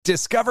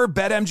Discover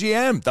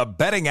BetMGM, the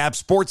betting app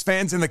sports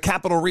fans in the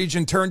capital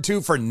region turn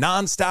to for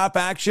nonstop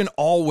action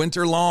all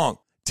winter long.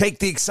 Take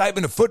the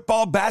excitement of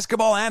football,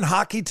 basketball, and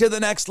hockey to the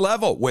next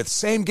level with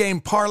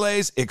same-game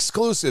parlays,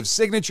 exclusive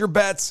signature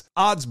bets,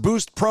 odds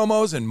boost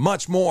promos, and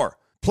much more.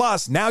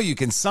 Plus, now you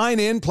can sign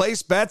in,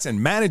 place bets,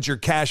 and manage your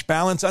cash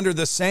balance under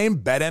the same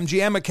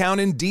BetMGM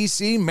account in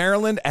D.C.,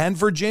 Maryland, and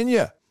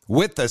Virginia.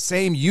 With the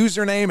same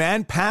username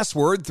and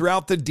password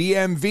throughout the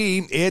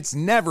DMV, it's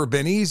never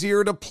been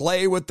easier to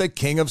play with the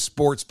king of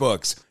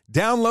sportsbooks.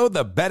 Download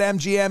the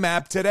BetMGM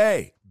app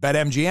today.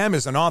 BetMGM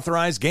is an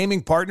authorized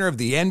gaming partner of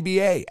the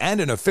NBA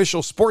and an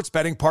official sports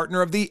betting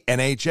partner of the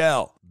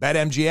NHL.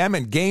 BetMGM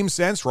and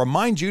GameSense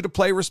remind you to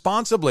play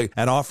responsibly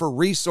and offer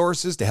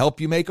resources to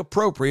help you make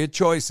appropriate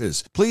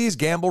choices. Please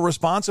gamble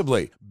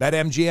responsibly.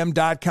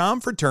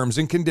 BetMGM.com for terms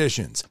and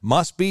conditions.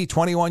 Must be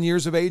 21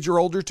 years of age or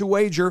older to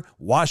wager.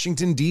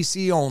 Washington,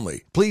 D.C.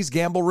 only. Please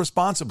gamble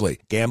responsibly.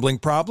 Gambling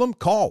problem?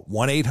 Call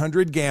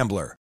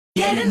 1-800-GAMBLER.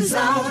 Get in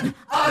zone,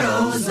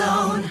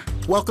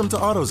 AutoZone. Welcome to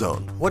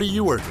AutoZone. What are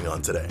you working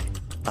on today?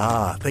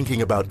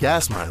 Thinking about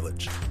gas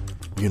mileage.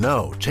 You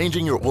know,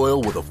 changing your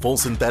oil with a full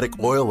synthetic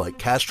oil like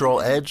Castrol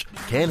Edge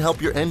can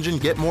help your engine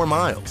get more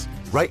miles.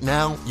 Right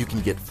now, you can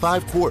get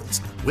 5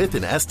 quarts with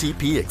an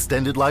STP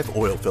Extended Life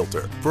Oil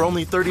Filter for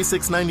only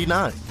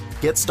 $36.99.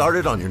 Get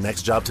started on your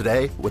next job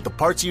today with the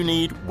parts you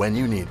need when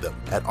you need them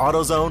at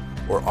AutoZone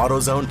or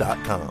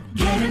AutoZone.com.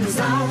 Get in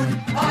zone,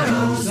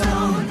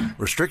 AutoZone.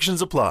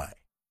 Restrictions apply.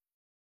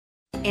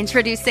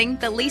 Introducing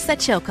the Lisa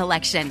Chill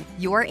Collection,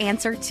 your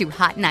answer to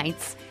hot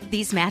nights.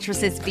 These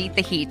mattresses beat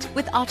the heat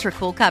with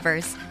ultra-cool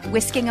covers,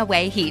 whisking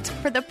away heat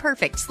for the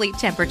perfect sleep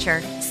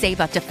temperature.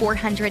 Save up to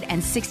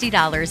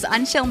 $460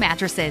 on Chill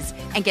mattresses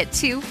and get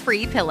 2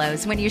 free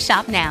pillows when you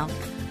shop now.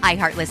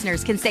 iHeart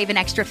listeners can save an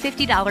extra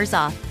 $50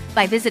 off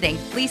by visiting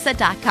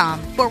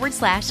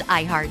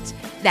lisa.com/iHeart.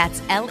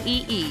 That's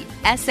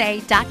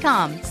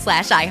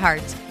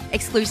LEESA.com/iHeart.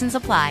 Exclusions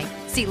apply.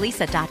 See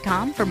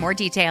lisa.com for more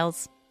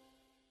details.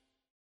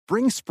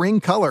 Bring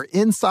spring color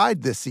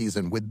inside this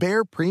season with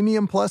Behr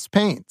Premium Plus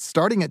paint,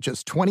 starting at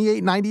just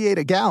 $28.98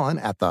 a gallon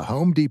at the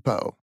Home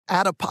Depot.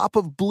 Add a pop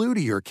of blue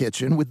to your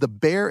kitchen with the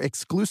Behr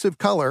exclusive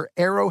color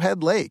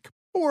Arrowhead Lake,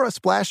 or a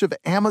splash of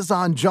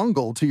Amazon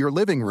Jungle to your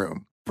living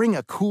room. Bring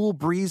a cool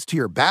breeze to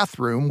your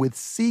bathroom with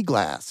Sea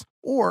Glass,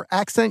 or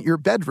accent your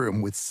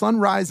bedroom with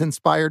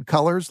sunrise-inspired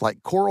colors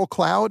like Coral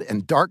Cloud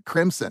and Dark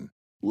Crimson.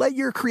 Let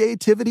your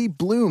creativity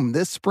bloom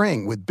this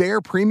spring with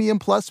Behr Premium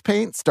Plus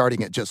paint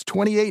starting at just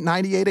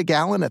 $28.98 a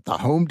gallon at the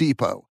Home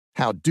Depot.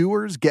 How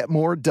doers get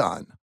more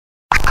done.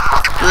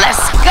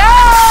 Let's go!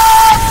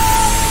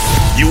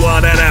 You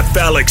want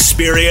NFL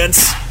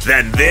experience?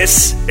 Then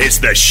this is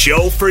the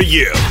show for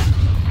you.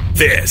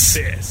 This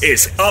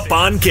is Up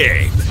on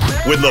Game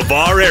with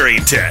LeVar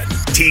Arrington,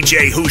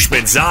 TJ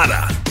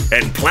Houshmandzadeh,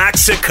 and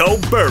Plaxico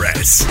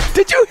Burress.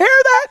 Did you hear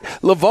that?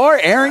 LeVar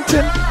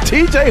Arrington,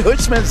 TJ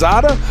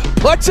Houshmandzadeh,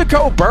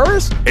 Plaxico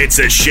Burress? It's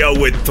a show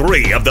with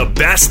 3 of the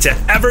best to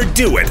ever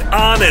do it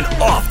on and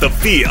off the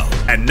field.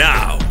 And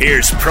now,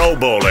 here's Pro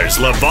Bowlers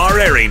LeVar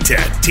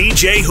Arrington,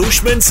 TJ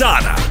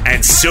Houshmandzadeh,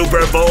 and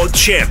Super Bowl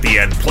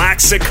champion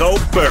Plaxico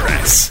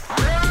Burress.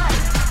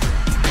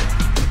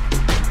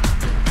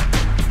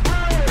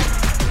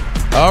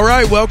 All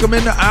right, welcome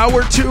into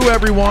hour 2,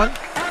 everyone.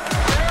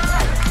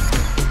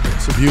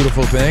 It's a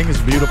beautiful thing. It's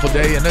a beautiful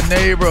day in the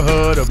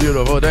neighborhood. A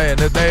beautiful day in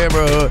the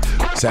neighborhood.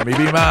 Sammy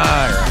be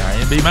mine.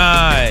 Ryan be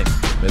mine.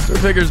 Mr.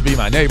 Figures be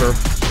my neighbor.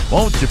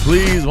 Won't you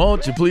please,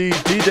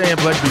 DJ and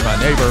Flex be my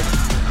neighbor.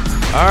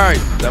 All right,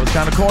 that was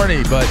kind of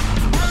corny, but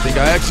I think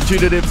I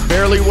executed it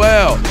fairly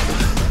well.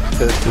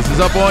 This is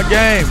Up on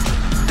Game.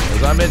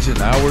 As I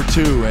mentioned, hour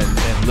 2.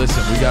 And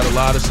listen, we got a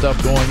lot of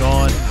stuff going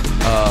on.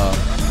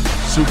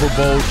 Super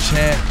Bowl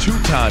champ,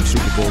 2-time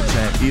Super Bowl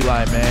champ,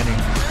 Eli Manning.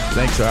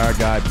 Thanks to our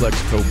guy,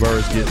 Plaxico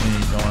Burress, getting me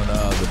on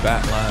the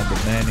bat line, the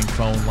Manning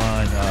phone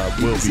line.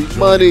 Will be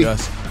joining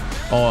us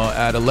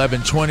at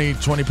 11:20,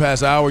 20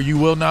 past hour. You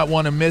will not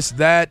want to miss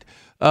that.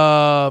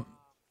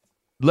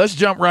 Let's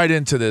jump right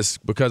into this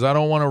because I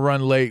don't want to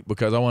run late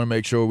because I want to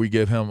make sure we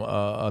give him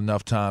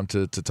enough time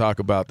to talk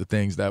about the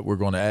things that we're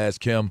going to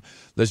ask him.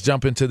 Let's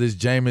jump into this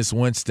Jameis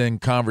Winston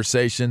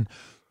conversation.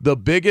 The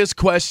biggest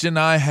question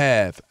I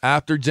have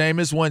after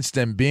Jameis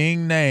Winston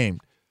being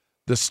named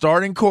the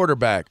starting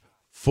quarterback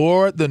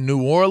for the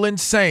New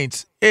Orleans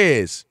Saints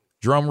is,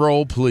 drum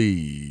roll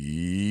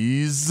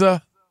please.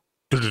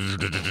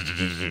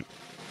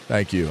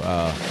 Thank you.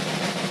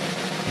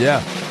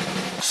 Yeah.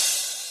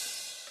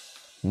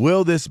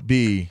 Will this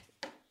be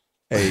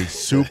a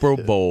Super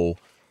Bowl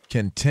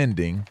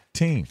contending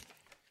team?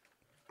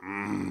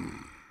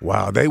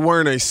 Wow, they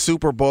weren't a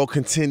Super Bowl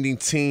contending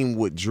team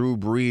with Drew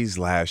Brees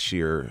last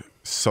year.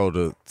 So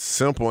the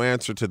simple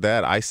answer to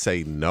that, I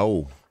say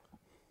no.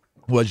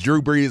 Was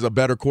Drew Brees a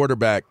better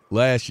quarterback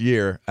last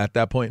year at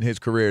that point in his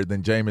career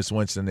than Jameis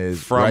Winston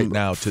is right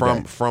now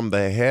today? From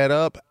the head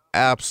up,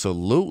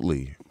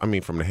 absolutely. I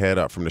mean, from the head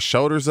up, from the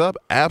shoulders up,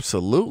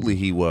 absolutely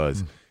he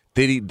was.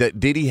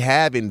 Did he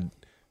have in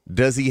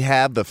Does he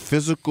have the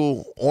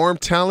physical arm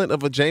talent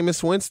of a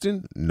Jameis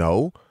Winston?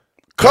 No.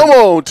 Come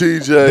on,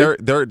 TJ.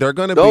 They're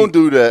going to Don't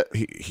do that.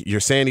 You're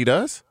saying he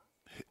does?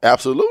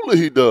 Absolutely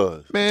he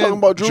does. Man, talking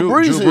about Drew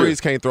Brees Drew here.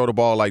 Brees can't throw the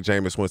ball like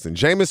Jameis Winston.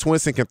 Jameis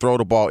Winston can throw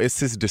the ball. It's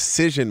his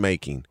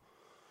decision-making.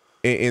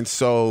 And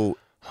so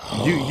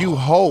you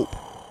hope.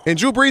 And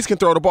Drew Brees can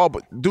throw the ball,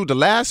 but, dude, the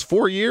last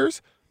 4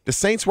 years, the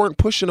Saints weren't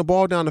pushing the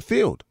ball down the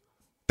field.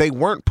 They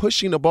weren't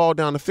pushing the ball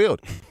down the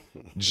field.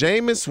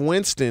 Jameis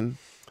Winston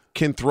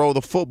can throw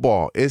the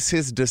football. It's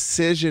his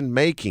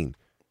decision-making.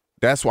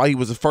 That's why he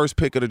was the first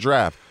pick of the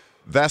draft.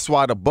 That's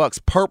why the Bucs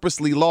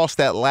purposely lost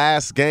that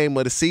last game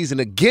of the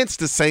season against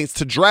the Saints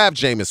to draft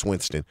Jameis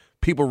Winston.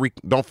 People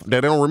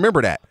don't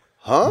remember that.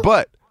 Huh?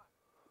 But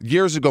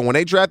years ago, when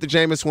they drafted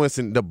Jameis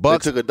Winston, the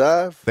Bucs took a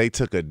dive? They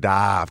took a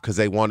dive because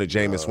they wanted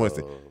Jameis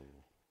Winston.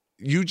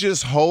 You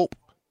just hope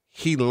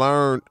he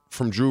learned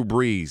from Drew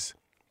Brees.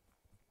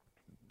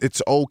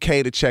 It's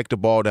okay to check the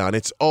ball down.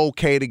 It's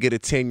okay to get a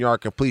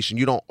 10-yard completion.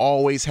 You don't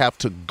always have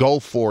to go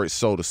for it,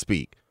 so to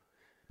speak.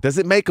 Does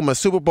it make him a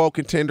Super Bowl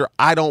contender?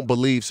 I don't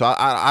believe so.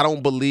 I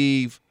don't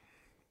believe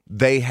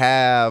they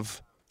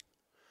have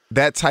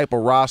that type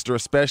of roster,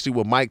 especially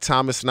with Mike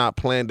Thomas not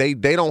playing. They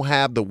don't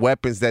have the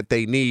weapons that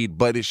they need,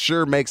 but it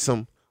sure makes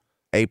them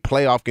a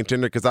playoff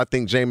contender because I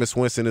think Jameis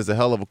Winston is a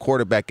hell of a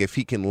quarterback if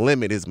he can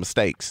limit his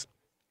mistakes.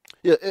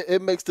 Yeah,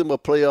 it makes them a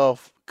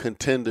playoff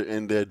contender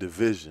in their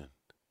division.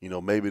 You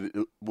know, maybe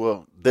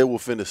they will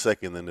finish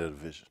second in their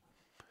division,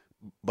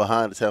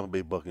 behind the Tampa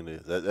Bay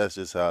Buccaneers. That's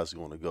just how it's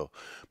going to go.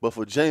 But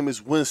for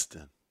Jameis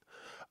Winston,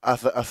 I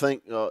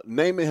think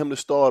naming him the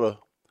starter,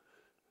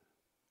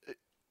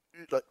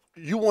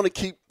 you want to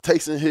keep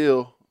Taysom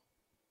Hill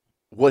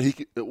what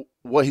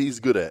he's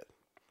good at,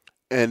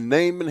 and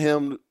naming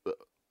him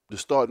the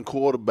starting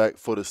quarterback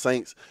for the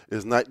Saints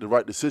is not the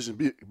right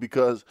decision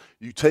because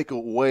you take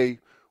away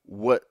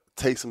what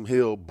Taysom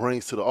Hill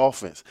brings to the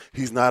offense.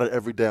 He's not an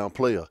every down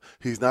player.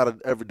 He's not an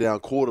every down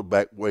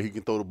quarterback where he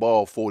can throw the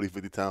ball 40,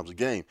 50 times a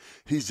game.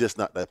 He's just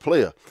not that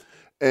player.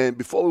 And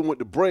before we went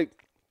to break,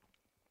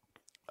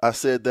 I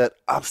said that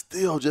I'm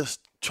still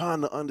just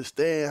trying to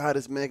understand how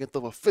this man can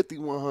throw for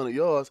 5,100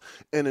 yards,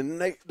 and in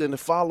the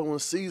following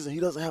season, he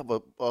doesn't have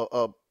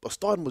a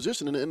starting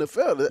position in the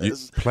NFL.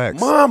 It's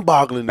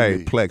mind-boggling to me.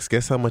 Hey, Plex,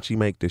 guess how much he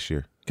make this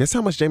year? Guess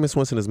how much Jameis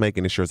Winston is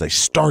making this year as a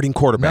starting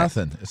quarterback?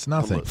 Nothing. It's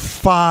nothing.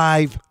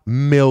 $5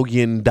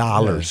 million.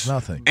 Yeah, it's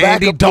nothing.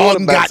 Andy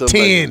Dalton got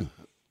 10.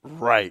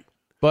 Right.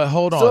 But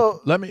hold on.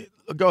 So, Let me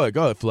go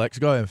ahead, Flex.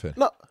 Go ahead and finish.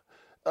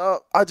 No,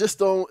 I just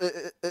don't.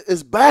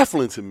 It's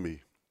baffling to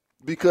me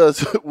because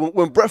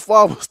when Brett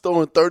Favre was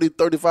throwing 30,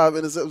 35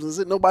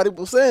 interceptions, nobody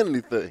was saying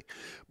anything.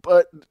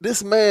 But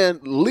this man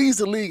leads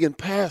the league in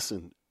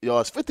passing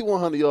yards,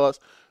 5,100 yards.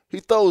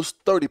 He throws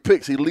 30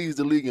 picks. He leads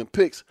the league in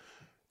picks,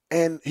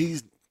 and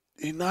he's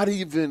not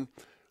even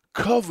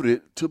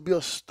coveted to be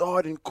a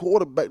starting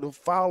quarterback the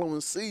following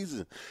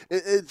season.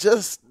 It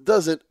just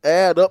doesn't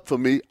add up for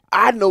me.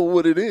 I know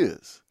what it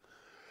is,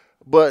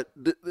 but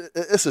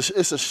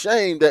it's a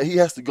shame that he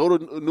has to go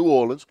to New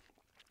Orleans,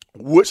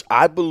 which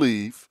I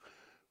believe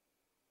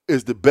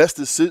is the best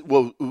decision.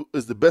 Well,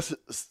 is the best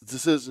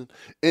decision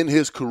in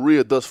his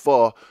career thus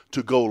far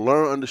to go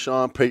learn under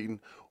Sean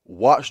Payton,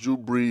 watch Drew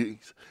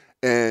Brees,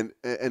 and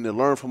to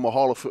learn from a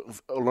Hall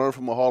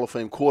of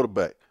Fame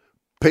quarterback.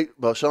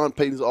 Sean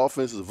Payton's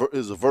offense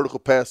is a vertical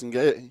passing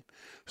game,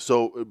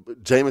 so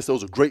Jameis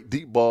throws a great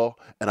deep ball,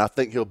 and I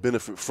think he'll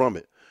benefit from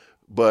it.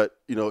 But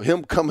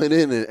him coming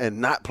in and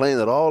not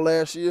playing at all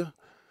last year,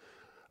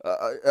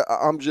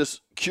 I'm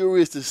just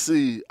curious to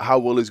see how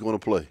well he's going to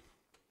play.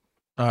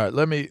 All right,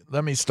 let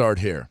me start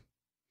here.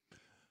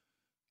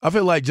 I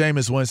feel like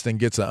Jameis Winston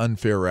gets an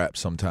unfair rap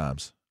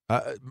sometimes.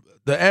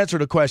 The answer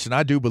to the question,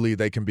 I do believe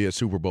they can be a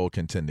Super Bowl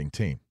contending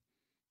team.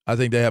 I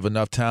think they have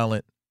enough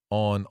talent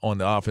on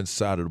the offensive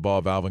side of the ball.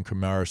 If Alvin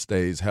Kamara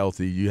stays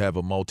healthy, you have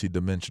a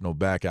multi-dimensional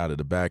back out of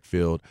the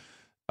backfield.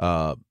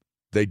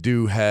 They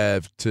do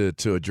have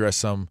to address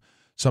some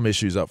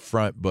issues up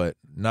front, but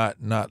not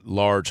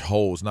large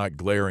holes, not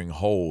glaring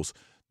holes.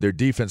 Their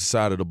defensive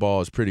side of the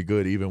ball is pretty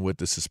good, even with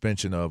the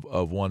suspension of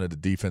one of the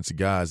defensive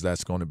guys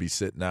that's going to be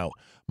sitting out.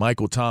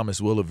 Michael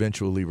Thomas will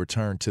eventually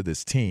return to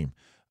this team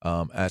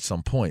at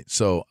some point.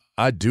 So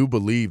I do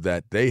believe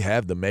that they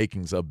have the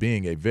makings of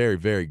being a very,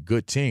 very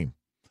good team.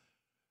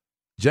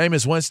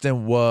 Jameis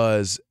Winston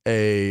was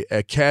a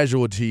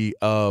casualty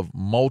of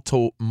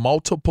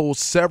multiple,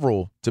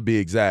 several to be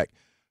exact,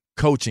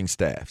 coaching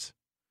staffs.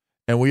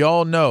 And we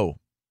all know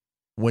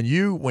when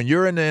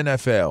you're in the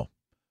NFL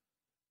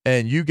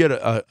and you get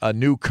a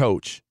new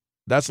coach,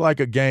 that's like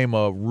a game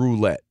of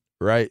roulette,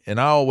 right? And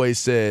I always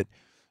said,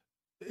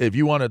 if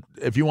you want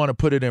to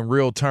put it in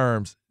real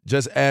terms,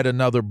 just add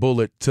another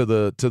bullet to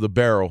the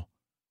barrel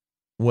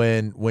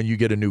when you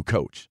get a new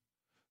coach.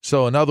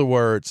 So in other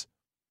words,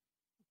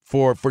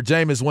 for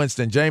Jameis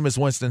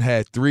Winston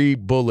had 3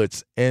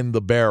 bullets in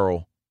the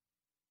barrel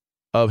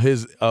of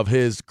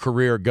his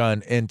career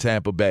gun in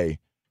Tampa Bay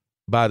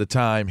by the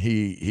time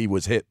he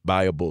was hit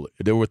by a bullet.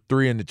 There were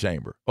 3 in the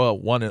chamber. Well,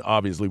 one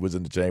obviously was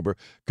in the chamber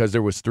because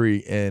there was 3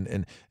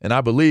 in, and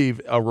I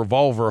believe a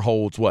revolver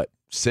holds what,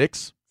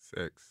 6?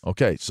 6.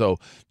 Okay, so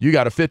you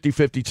got a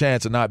 50-50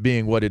 chance of not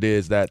being what it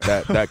is that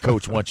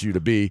coach wants you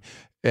to be,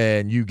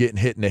 and you getting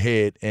hit in the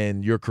head,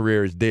 and your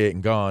career is dead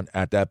and gone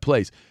at that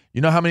place.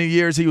 You know how many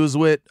years he was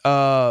with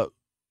coach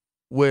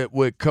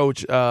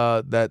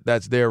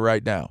that's there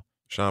right now?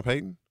 Sean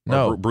Payton?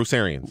 No. Or Bruce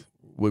Arians.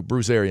 With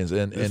Bruce Arians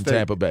in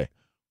Tampa Bay.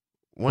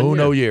 1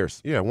 year.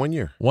 Years. Yeah, 1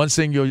 year. One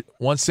singular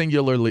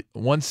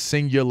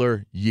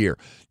year.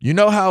 You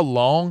know how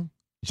long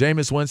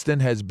Jameis Winston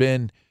has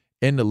been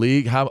in the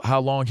league? How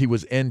long he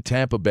was in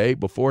Tampa Bay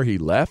before he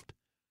left?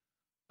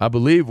 I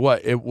believe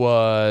it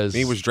was.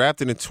 He was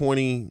drafted in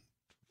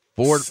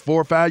 4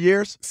 or 5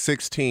 years.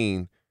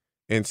 16,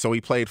 and so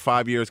he played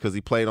 5 years because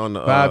he played on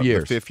the 5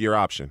 years, the 5th-year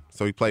option.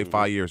 So he played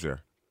 5 years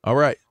there. All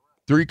right,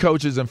 3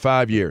 coaches in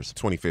 5 years.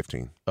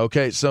 2015.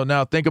 Okay, so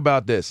now think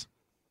about this.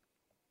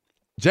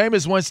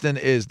 Jameis Winston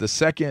has the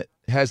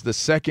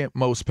second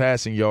most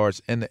passing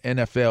yards in the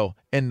NFL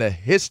in the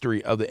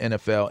history of the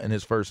NFL in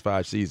his first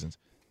 5 seasons.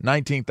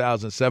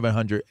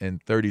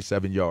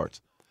 19,737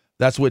 yards.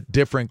 That's with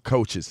different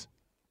coaches.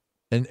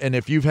 And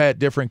if you've had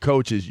different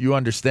coaches, you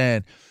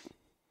understand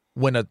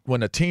when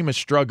a team is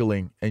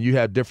struggling and you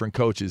have different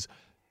coaches,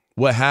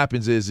 what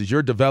happens is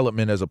your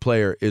development as a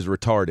player is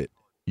retarded.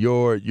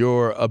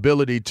 Your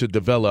ability to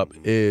develop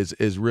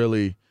is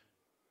really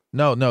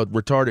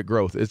retarded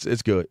growth.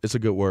 It's good. It's a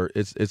good word.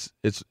 It's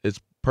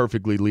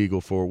perfectly legal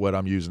for what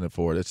I'm using it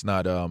for. It's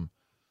not I'm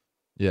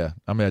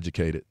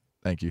educated.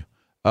 Thank you.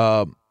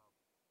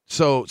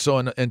 So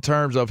in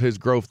terms of his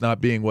growth not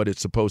being what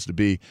it's supposed to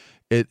be,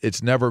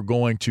 it's never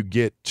going to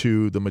get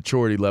to the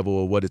maturity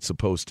level of what it's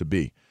supposed to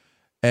be.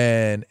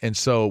 And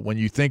so when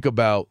you think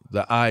about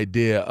the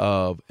idea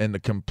of and the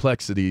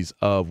complexities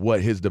of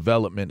what his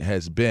development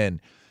has been,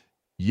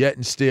 yet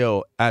and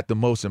still at the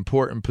most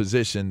important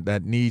position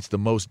that needs the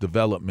most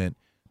development,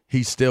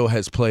 he still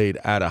has played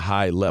at a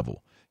high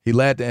level. He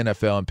led the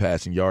NFL in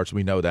passing yards.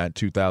 We know that in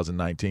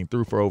 2019,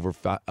 threw for over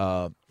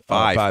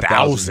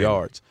 5,000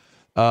 yards.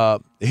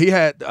 He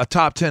had a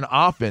top 10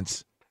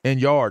 offense in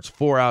yards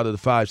 4 out of the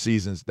 5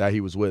 seasons that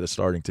he was with a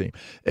starting team.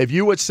 If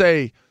you would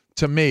say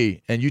to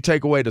me, and you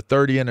take away the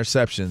 30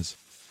 interceptions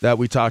that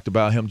we talked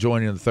about him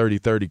joining the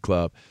 30-30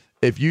 club,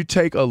 if you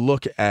take a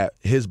look at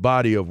his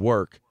body of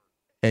work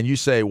and you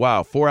say,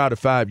 wow, 4 out of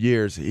 5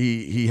 years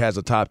he has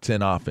a top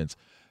 10 offense,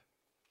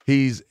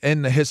 he's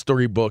in the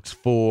history books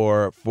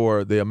for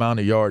the amount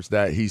of yards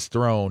that he's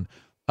thrown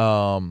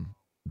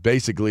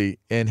basically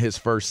in his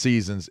first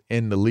seasons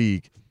in the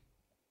league.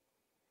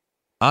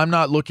 I'm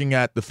not looking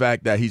at the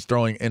fact that he's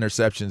throwing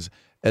interceptions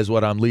as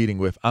what I'm leading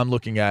with. I'm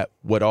looking at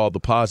what all the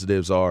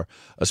positives are,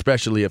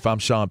 especially if I'm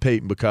Sean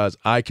Payton, because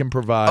I can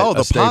provide. Oh,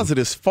 the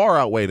positives far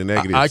outweigh the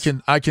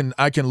negatives. I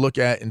can look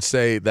at and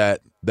say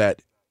that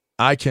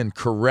I can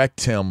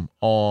correct him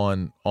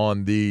on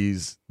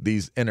these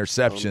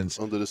interceptions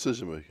on the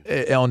decision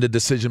making. On the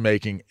decision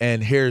making,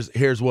 and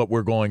here's what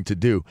we're going to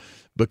do.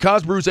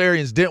 Because Bruce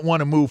Arians didn't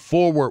want to move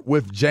forward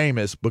with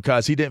Jameis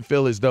because he didn't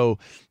feel as though,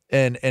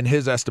 in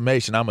his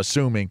estimation, I'm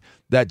assuming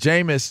that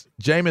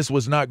Jameis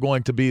was not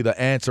going to be the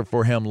answer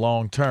for him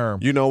long term.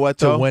 You know what,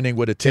 though? To winning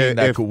with a team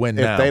that could win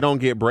now. If they don't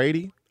get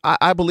Brady,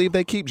 I believe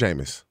they keep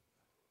Jameis.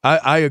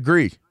 I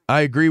agree.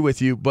 I agree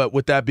with you. But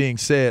with that being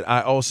said,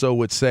 I also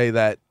would say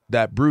that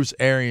Bruce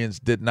Arians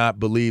did not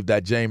believe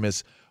that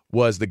Jameis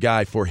was the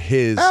guy for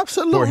his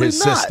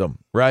system,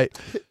 right?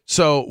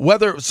 So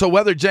whether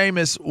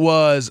Jameis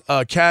was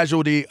a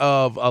casualty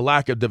of a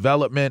lack of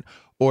development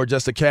or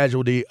just a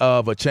casualty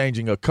of a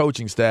changing of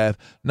coaching staff,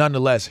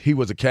 nonetheless, he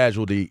was a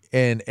casualty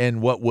in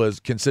what was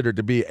considered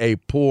to be a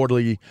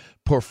poorly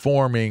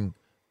performing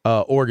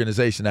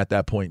organization at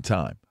that point in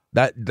time.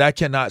 That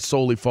cannot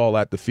solely fall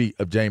at the feet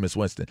of Jameis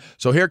Winston.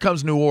 So here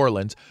comes New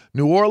Orleans.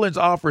 New Orleans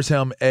offers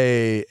him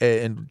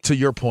and to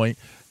your point,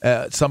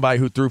 somebody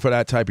who threw for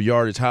that type of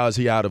yardage. How is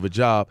he out of a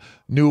job?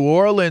 New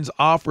Orleans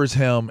offers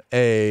him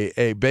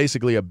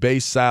basically a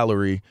base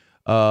salary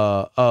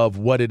of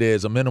what it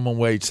is, a minimum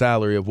wage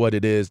salary of what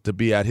it is to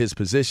be at his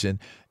position.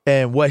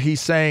 And what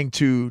he's saying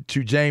to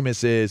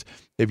Jameis is,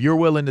 if you're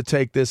willing to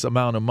take this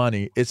amount of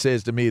money, it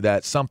says to me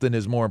that something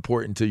is more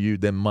important to you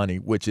than money,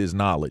 which is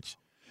knowledge.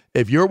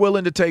 If you're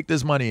willing to take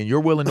this money and you're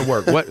willing to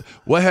work,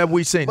 what have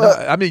we seen? But,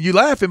 no, I mean, you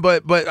laughing,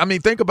 but I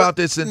mean, think about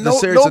this in the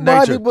serious of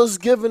nature. Nobody was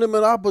giving him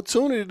an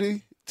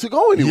opportunity to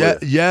go anywhere.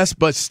 Yes,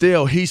 but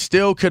still, he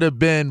still could have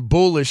been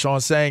bullish on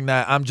saying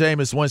that I'm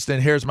Jameis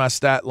Winston. Here's my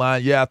stat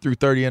line. Yeah, I threw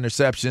 30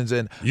 interceptions,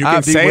 and you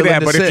can say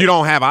that, but if you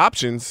don't have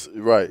options,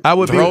 right? I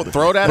would throw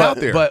that out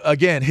there. But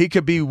again, he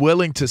could be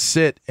willing to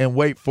sit and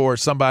wait for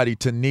somebody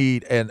to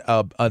need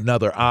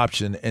another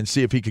option and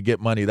see if he could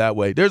get money that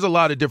way. There's a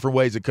lot of different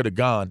ways it could have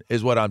gone,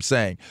 is what I'm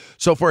saying.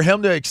 So for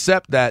him to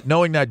accept that,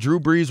 knowing that Drew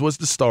Brees was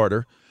the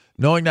starter,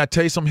 knowing that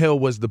Taysom Hill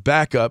was the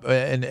backup,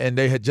 and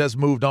they had just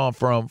moved on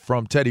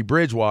from Teddy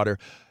Bridgewater,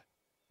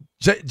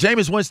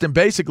 Jameis Winston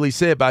basically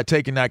said by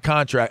taking that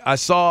contract, I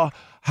saw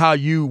how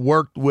you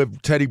worked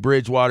with Teddy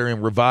Bridgewater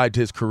and revived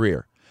his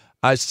career.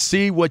 I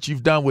see what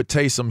you've done with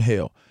Taysom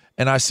Hill.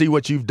 And I see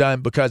what you've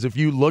done because if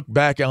you look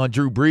back on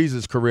Drew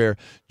Brees'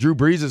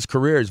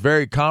 career is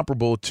very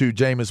comparable to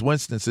Jameis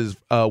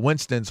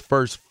Winston's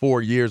first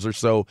 4 years or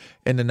so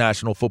in the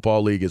National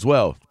Football League as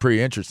well.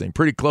 Pretty interesting,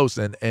 pretty close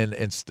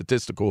in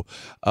statistical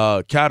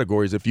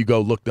categories if you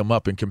go look them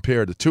up and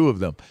compare the two of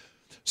them.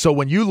 So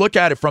when you look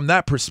at it from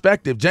that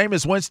perspective,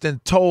 Jameis Winston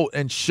told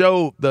and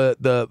showed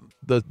the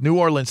New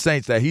Orleans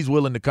Saints that he's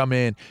willing to come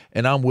in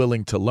and I'm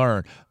willing to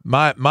learn.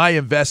 My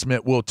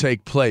investment will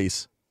take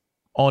place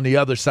on the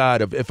other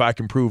side of if I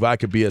can prove I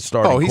could be a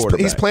starting quarterback.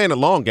 He's playing a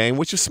long game,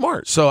 which is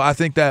smart. So I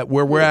think that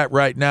where we're at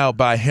right now,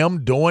 by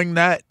him doing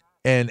that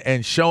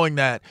and showing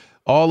that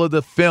all of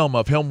the film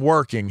of him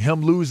working,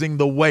 him losing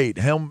the weight,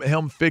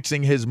 him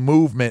fixing his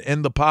movement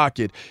in the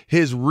pocket,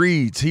 his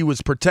reads, he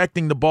was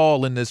protecting the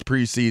ball in this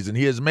preseason.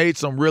 He has made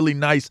some really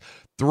nice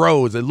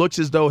throws. It looks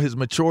as though his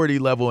maturity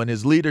level and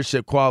his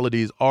leadership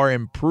qualities are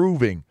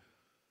improving.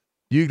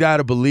 You got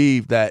to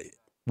believe that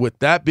with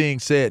that being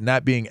said,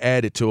 not being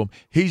added to him,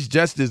 he's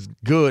just as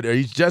good or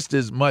he's just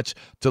as much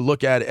to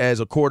look at as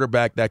a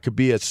quarterback that could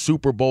be a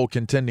Super Bowl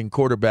contending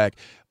quarterback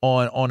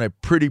on a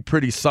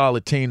pretty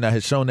solid team that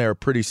has shown they're a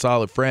pretty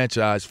solid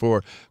franchise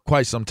for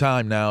quite some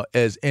time now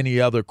as any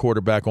other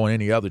quarterback on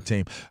any other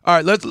team. All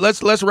right,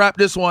 let's wrap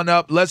this one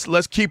up.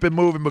 Let's keep it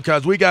moving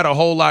because we got a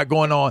whole lot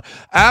going on.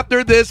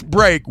 After this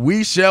break,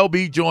 we shall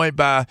be joined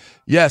by,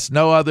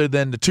 no other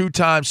than the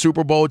two-time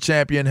Super Bowl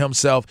champion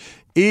himself,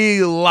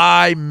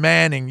 Eli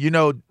Manning. You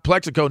know,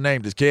 Plexico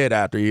named his kid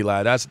after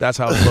Eli. That's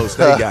how close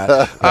they got.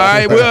 All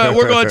right,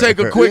 we're going to take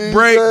a quick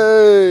break.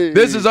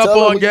 This is Up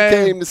On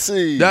Game.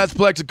 That's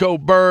Plexico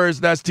Burrs.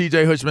 That's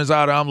TJ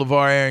Hushmanzada. I'm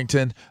LeVar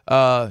Arrington.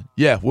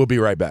 We'll be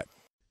right back.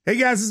 Hey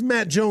guys, this is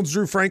Matt Jones,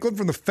 Drew Franklin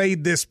from the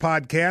Fade This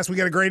podcast. We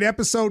got a great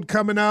episode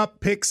coming up.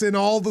 Picks in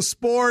all the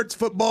sports,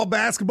 football,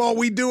 basketball,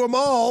 we do them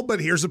all. But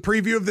here's a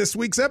preview of this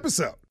week's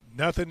episode.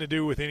 Nothing to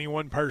do with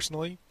anyone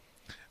personally,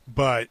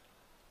 but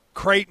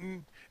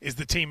Creighton is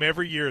the team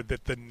every year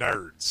that the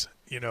nerds,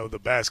 the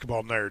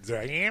basketball nerds,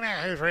 they're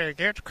like, who's really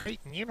good at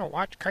Creighton?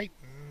 Watch Creighton.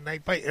 They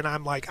play. And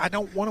I'm like, I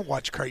don't want to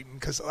watch Creighton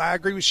because I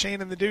agree with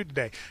Shannon the dude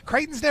today.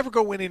 Creighton's never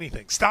going to win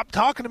anything. Stop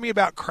talking to me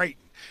about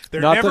Creighton.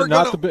 They're not never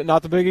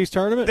not the Big East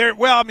tournament.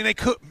 They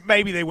could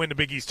maybe they win the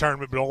Big East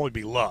tournament, but it'll only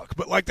be luck.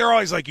 But they're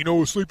always like,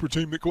 a sleeper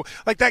team that cool.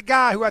 Like that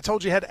guy who I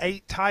told you had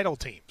 8 title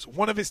teams.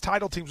 One of his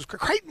title teams was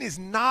Creighton is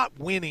not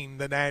winning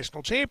the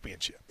national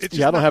championship. I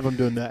don't have them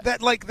doing that.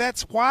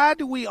 That's why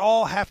do we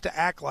all have to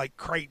act like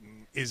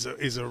Creighton is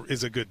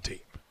a good team?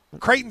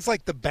 Creighton's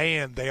like the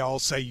band they all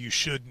say you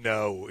should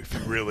know if you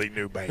really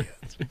knew bands.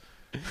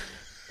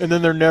 And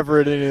then they're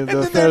never at any of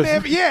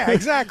the yeah,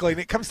 exactly.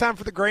 And it comes time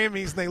for the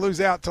Grammys, and they lose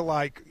out to,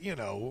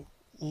 Lil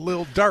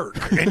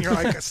Durk. And you're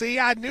like, see,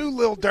 I knew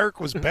Lil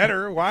Durk was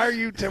better. Why are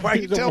you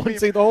telling me?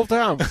 The whole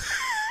time.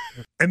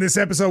 And this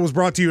episode was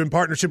brought to you in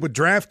partnership with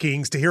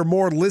DraftKings. To hear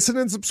more, listen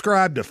and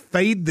subscribe to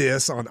Fade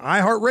This on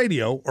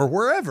iHeartRadio or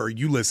wherever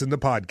you listen to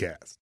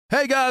podcasts.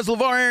 Hey guys,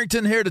 LeVar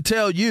Arrington here to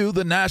tell you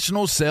the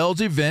national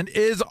sales event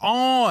is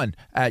on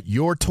at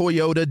your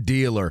Toyota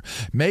dealer,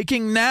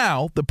 making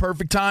now the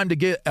perfect time to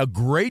get a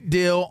great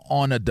deal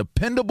on a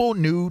dependable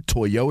new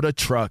Toyota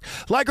truck,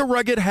 like a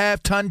rugged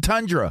half-ton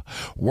Tundra.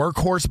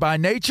 Workhorse by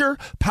nature,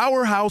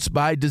 powerhouse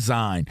by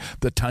design.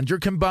 The Tundra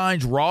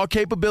combines raw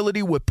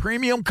capability with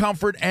premium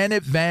comfort and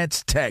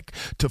advanced tech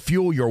to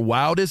fuel your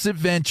wildest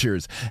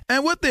adventures.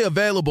 And with the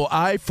available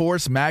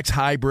iForce Max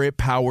Hybrid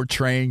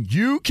powertrain,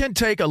 you can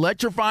take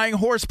electrifying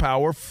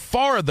horsepower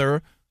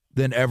farther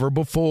than ever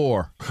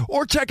before.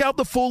 Or check out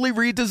the fully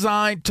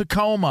redesigned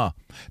Tacoma,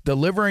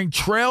 delivering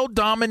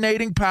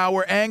trail-dominating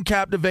power and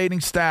captivating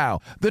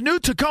style. The new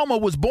Tacoma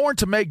was born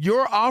to make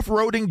your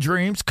off-roading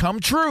dreams come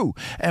true.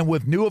 And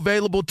with new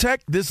available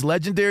tech, this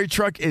legendary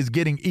truck is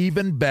getting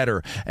even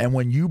better. And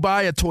when you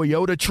buy a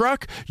Toyota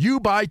truck, you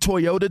buy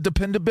Toyota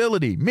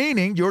dependability,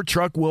 meaning your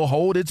truck will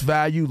hold its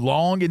value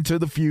long into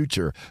the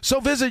future. So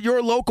visit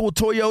your local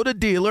Toyota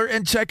dealer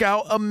and check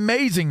out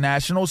amazing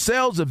national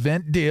sales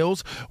event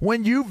deals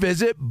when you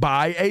visit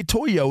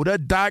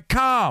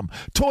buyatoyota.com.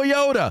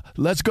 Toyota,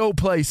 let's go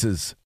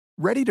places.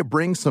 Ready to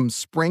bring some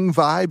spring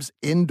vibes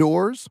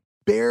indoors?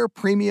 Behr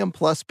Premium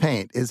Plus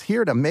paint is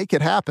here to make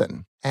it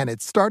happen, and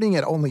it's starting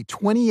at only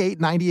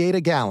 $28.98 a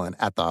gallon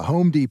at the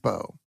Home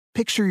Depot.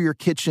 Picture your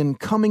kitchen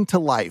coming to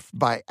life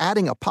by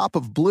adding a pop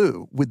of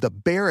blue with the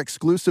Behr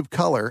exclusive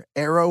color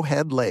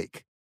Arrowhead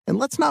Lake. And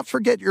let's not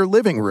forget your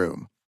living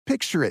room.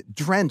 Picture it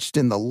drenched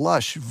in the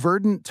lush,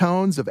 verdant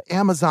tones of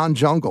Amazon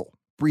jungle,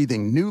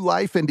 breathing new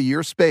life into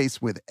your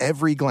space with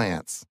every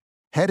glance.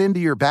 Head into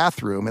your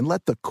bathroom and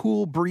let the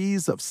cool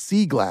breeze of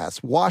sea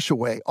glass wash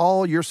away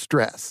all your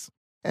stress.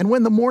 And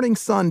when the morning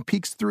sun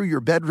peeks through your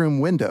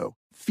bedroom window,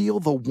 feel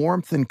the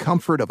warmth and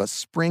comfort of a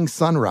spring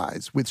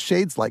sunrise with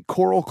shades like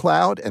coral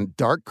cloud and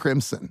dark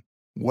crimson.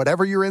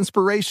 Whatever your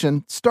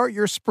inspiration, start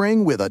your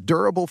spring with a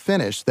durable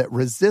finish that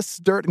resists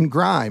dirt and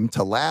grime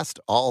to last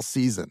all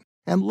season.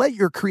 And let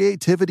your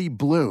creativity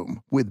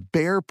bloom with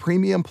Behr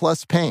Premium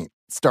Plus paint.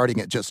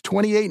 starting at just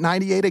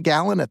 $28.98 a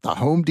gallon at the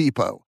Home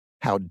Depot.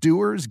 How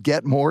doers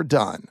get more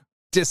done.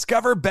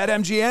 Discover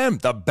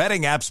BetMGM, the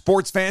betting app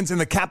sports fans in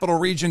the capital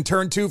region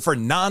turn to for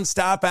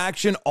nonstop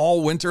action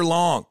all winter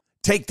long.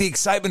 Take the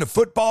excitement of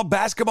football,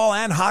 basketball,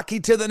 and hockey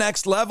to the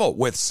next level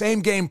with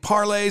same-game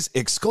parlays,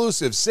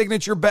 exclusive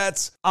signature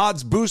bets,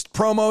 odds boost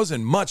promos,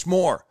 and much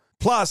more.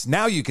 Plus,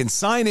 now you can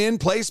sign in,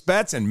 place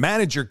bets, and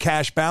manage your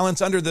cash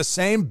balance under the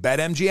same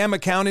BetMGM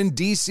account in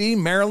D.C.,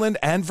 Maryland,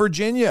 and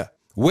Virginia.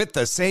 With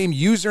the same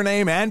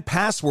username and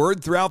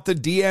password throughout the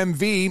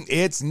DMV,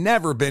 it's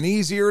never been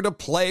easier to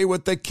play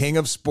with the king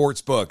of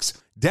sportsbooks.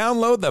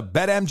 Download the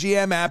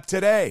BetMGM app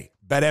today.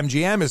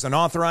 BetMGM is an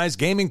authorized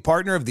gaming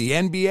partner of the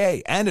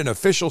NBA and an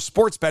official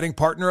sports betting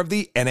partner of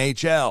the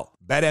NHL.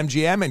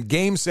 BetMGM and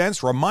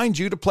GameSense remind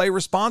you to play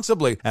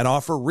responsibly and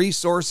offer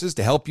resources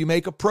to help you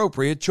make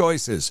appropriate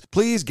choices.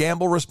 Please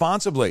gamble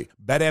responsibly.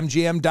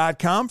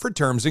 BetMGM.com for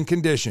terms and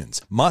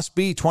conditions. Must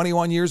be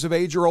 21 years of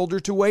age or older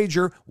to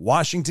wager.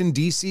 Washington,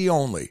 D.C.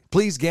 only.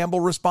 Please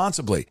gamble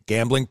responsibly.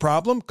 Gambling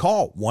problem?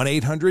 Call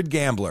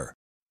 1-800-GAMBLER.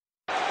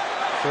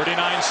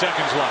 39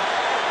 seconds left.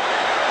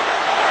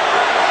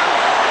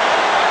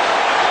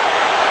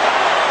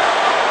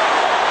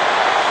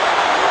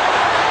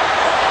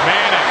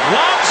 Manning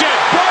lobs it.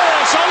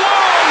 Burris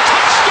alone.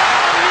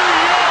 Touchdown, New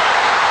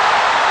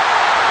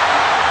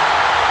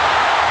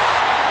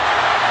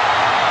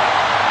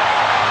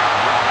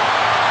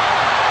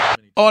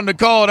York. On the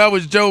call, that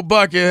was Joe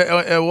Bucket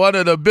at one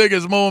of the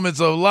biggest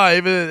moments of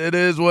life. It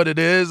is what it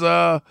is.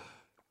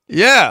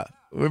 Yeah,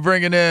 we're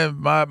bringing in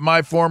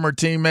my former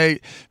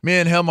teammate. Me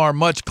and him are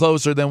much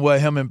closer than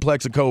what him and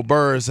Plexico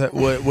Burris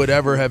would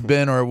ever have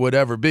been or would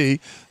ever be.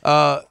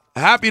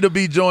 Happy to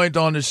be joined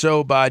on the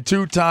show by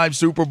two-time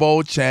Super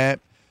Bowl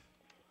champ,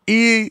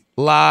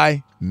 Eli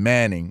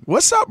Manning.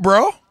 What's up,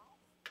 bro?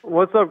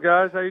 What's up,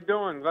 guys? How you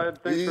doing?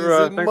 Thanks for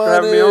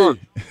having me on.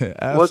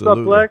 What's up,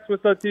 Lex?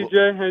 What's up,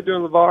 TJ? How you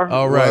doing, LeVar?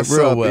 All right, What's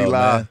real up, well,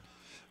 Eli? man.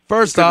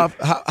 First off,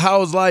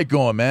 how's life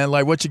going, man?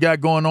 Like, what you got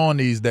going on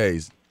these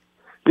days?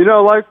 You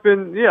know, life's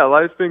been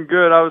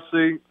good.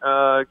 Obviously,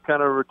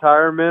 kind of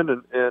retirement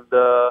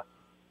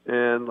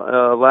and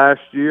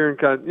last year, and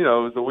kind of, you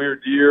know, it was a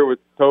weird year with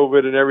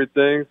COVID and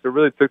everything. So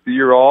really took the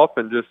year off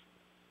and just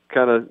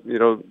kind of, you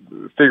know,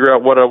 figure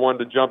out what I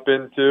wanted to jump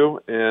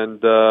into.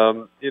 And,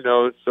 you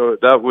know, so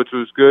that, which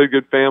was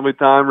good family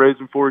time,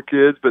 raising 4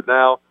 kids. But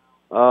now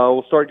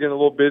we'll start getting a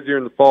little busier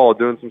in the fall,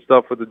 doing some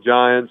stuff with the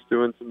Giants,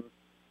 doing some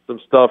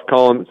stuff,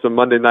 calling some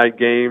Monday night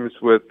games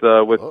with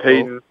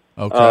Peyton.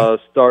 Okay.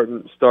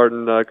 Starting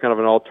kind of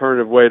an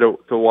alternative way to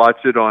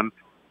watch it on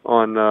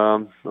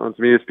some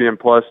ESPN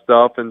Plus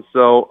stuff. And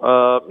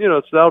so, you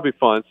know, so that'll be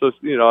fun. So,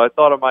 you know, I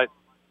thought I might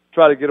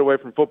try to get away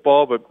from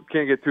football, but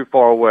can't get too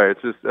far away.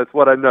 It's just, that's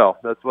what I know.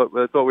 That's what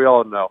we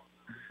all know.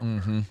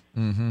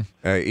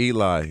 Hey,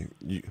 Eli,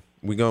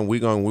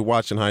 we're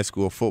watching high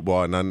school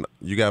football, and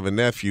you got a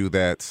nephew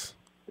that's,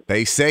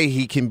 they say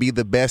he can be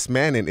the best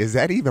man, and is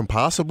that even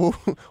possible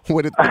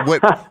with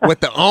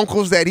the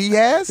uncles that he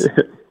has?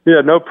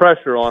 Yeah, no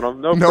pressure on him.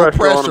 No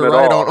pressure on him at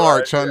right all, on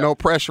Arch, right? huh? Yeah. No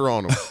pressure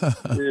on him.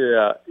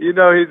 Yeah, you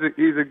know,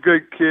 he's a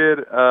good kid,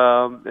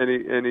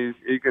 and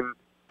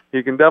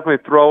he can definitely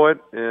throw it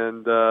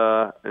and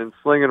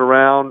sling it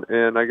around.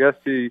 And I guess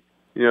you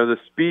know, the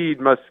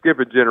speed must skip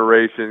a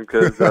generation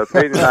because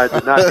Peyton and I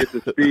did not get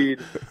the speed,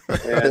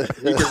 and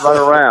he can run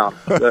around.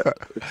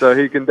 So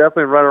he can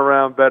definitely run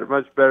around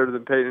much better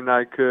than Peyton and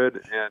I could.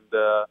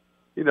 And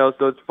you know,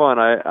 so it's fun.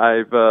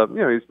 I've you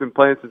know, he's been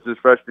playing since his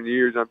freshman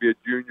year. He's going to be a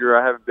junior.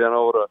 I haven't been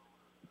able to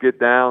get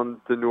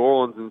down to New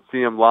Orleans and see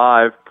him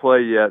live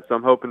play yet, so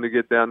I'm hoping to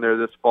get down there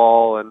this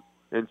fall and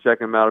check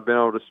him out. I've been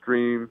able to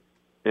stream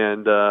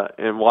and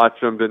watch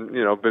him.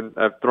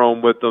 I've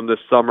thrown with him this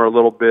summer a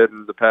little bit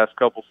in the past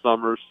couple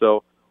summers.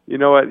 So you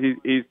know what,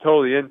 he's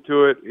totally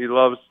into it. He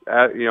loves,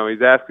 you know,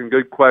 he's asking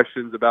good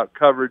questions about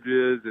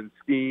coverages and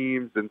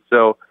schemes, and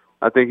so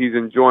I think he's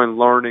enjoying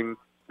learning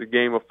the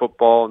game of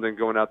football and then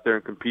going out there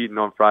and competing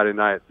on Friday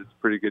nights. It's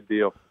a pretty good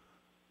deal.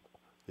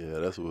 Yeah,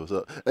 that's what's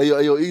up. Hey,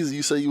 yo, Easy,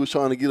 you say you was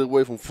trying to get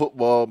away from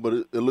football, but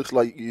it looks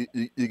like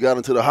you got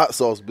into the hot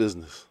sauce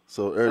business.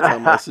 So every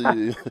time I see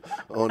you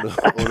on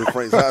the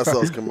Frank's hot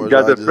sauce commercial,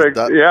 got that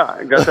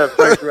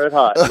Frank's Red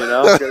Hot, you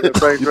know. Got the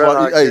Frank's Red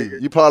Hot. Hey,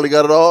 you probably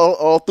got it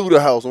all through the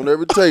house on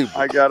every table.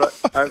 I got it.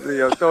 You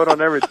know, throw it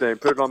on everything.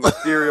 Put it on my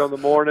cereal in the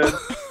morning.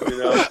 You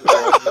know,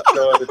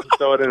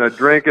 throw it in a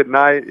drink at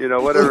night. You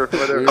know, whatever.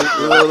 You know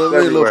what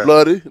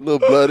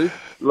I mean?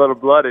 A little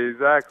bloody,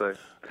 exactly.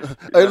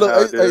 Hey,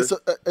 look,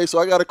 so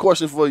I got a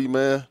question for you,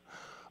 man.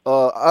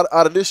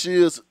 Out of this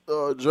year's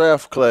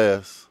draft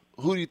class,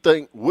 who do you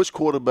think, which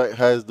quarterback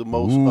has the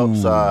most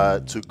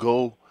upside to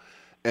go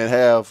and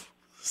have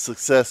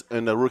success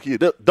in the rookie?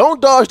 Don't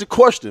dodge the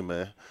question,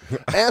 man.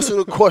 Answer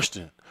the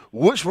question.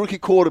 Which rookie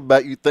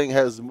quarterback you think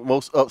has the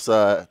most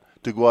upside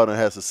to go out and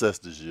have success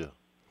this year?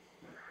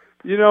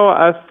 You know,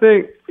 I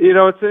think, you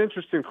know, it's an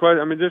interesting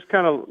question. I mean, just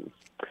kind of,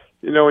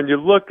 you know, when you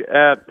look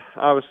at,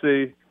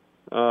 obviously,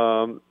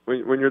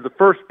 when you're the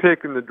first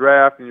pick in the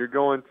draft and you're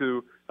going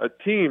to a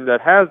team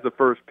that has the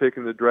first pick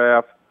in the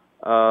draft,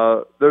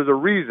 there's a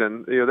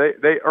reason.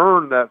 They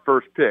earn that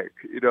first pick,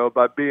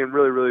 by being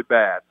really, really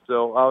bad.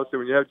 So obviously,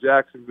 when you have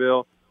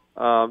Jacksonville,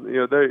 they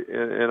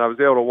and I was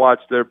able to watch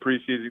their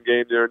preseason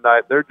game the other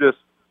night.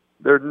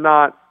 They're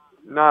not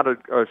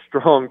a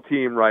strong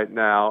team right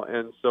now,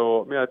 and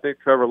so I think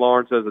Trevor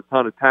Lawrence has a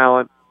ton of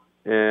talent,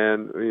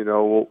 and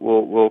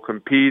will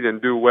compete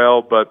and do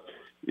well. But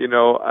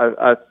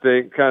I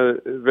think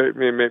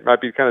it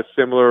might be kind of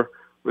similar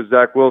with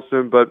Zach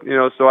Wilson, but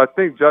so I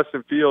think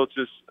Justin Fields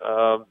just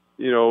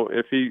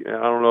if I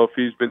don't know if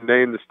he's been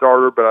named the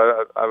starter, but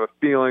I have a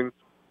feeling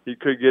he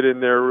could get in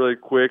there really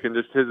quick, and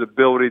just his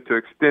ability to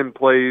extend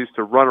plays,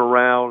 to run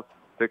around,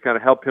 to kind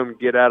of help him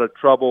get out of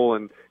trouble,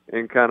 and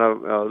kind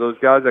of those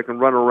guys that can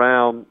run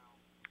around.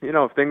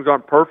 If things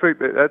aren't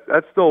perfect,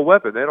 that's still a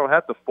weapon. They don't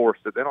have to force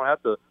it. They don't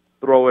have to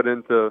throw it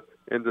into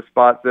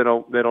spots they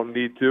don't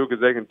need to,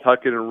 because they can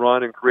tuck it and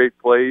run and create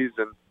plays.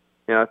 And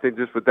I think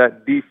just with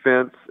that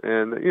defense,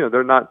 and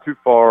they're not too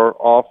far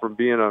off from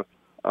being a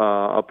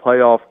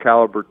playoff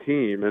caliber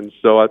team. And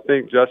so I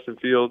think Justin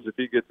Fields, if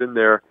he gets in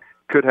there,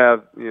 could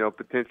have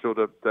potential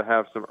to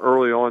have some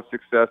early on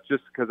success,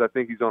 just because I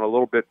think he's on a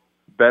little bit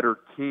better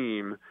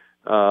team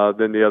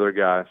than the other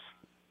guys.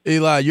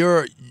 Eli,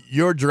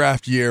 your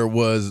draft year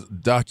was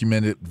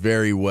documented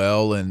very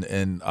well,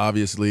 and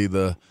obviously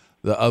the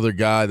other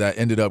guy that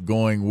ended up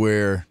going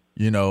where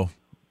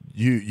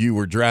you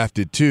were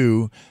drafted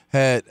to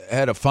had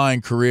a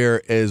fine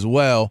career as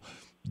well.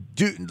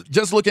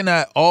 Just looking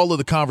at all of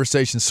the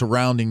conversations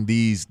surrounding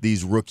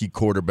these rookie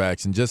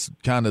quarterbacks and just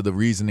kind of the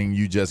reasoning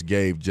you just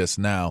gave just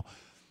now,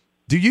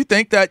 do you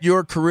think that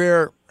your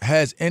career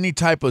has any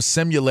type of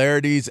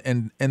similarities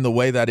in the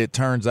way that it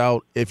turns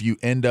out if you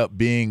end up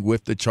being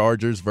with the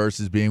Chargers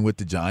versus being with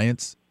the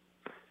Giants?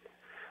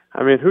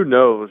 I mean, who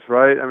knows,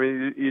 right? I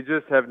mean, you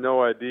just have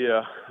no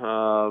idea.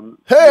 Hell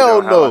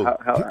no.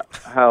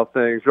 How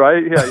things,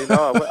 right? Yeah,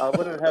 I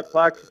wouldn't have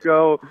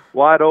Plaxico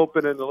wide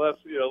open in the left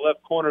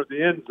corner of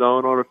the end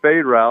zone on a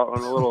fade route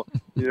on a little,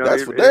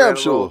 That's for damn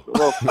sure. A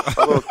little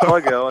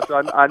sluggo.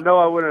 So I know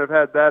I wouldn't have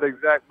had that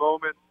exact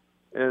moment,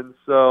 and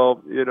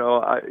so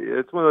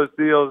it's one of those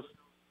deals.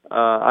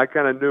 I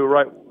kind of knew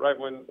right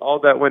when all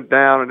that went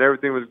down and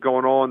everything was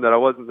going on that I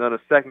wasn't going to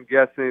second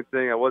guess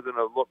anything. I wasn't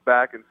going to look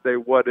back and say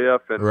what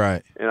if, and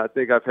right. And I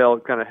think I've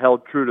held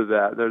true to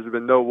that. There's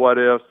been no what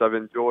ifs. I've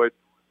enjoyed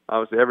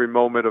obviously every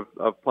moment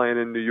of playing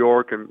in New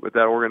York and with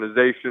that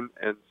organization,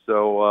 and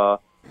so I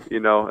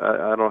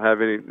don't have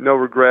no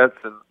regrets,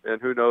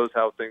 and who knows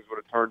how things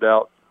would have turned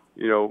out.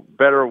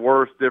 Better,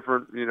 worse,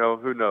 different.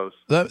 Who knows?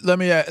 Let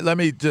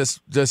me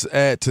just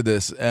add to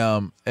this,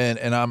 and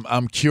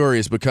I'm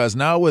curious because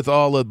now with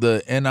all of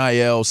the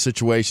NIL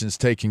situations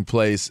taking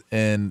place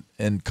in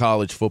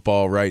college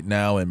football right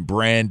now, and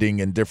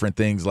branding and different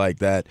things like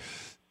that,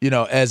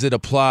 as it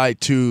applied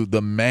to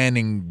the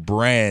Manning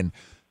brand,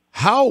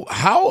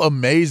 how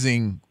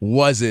amazing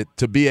was it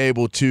to be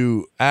able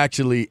to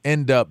actually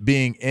end up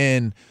being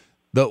in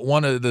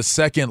one of the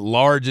second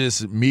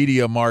largest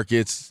media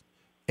markets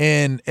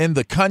in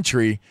the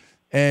country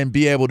and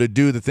be able to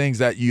do the things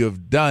that you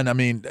have done? I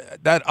mean,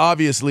 that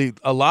obviously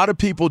a lot of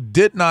people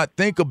did not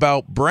think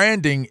about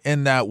branding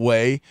in that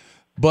way,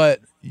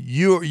 but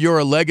you're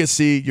a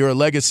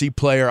legacy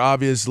player.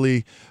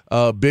 Obviously,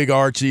 Big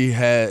Archie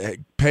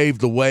had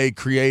paved the way,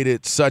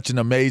 created such an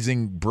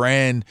amazing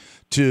brand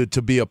to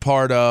be a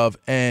part of,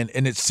 and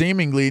it's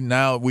seemingly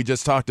now, we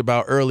just talked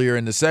about earlier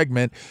in the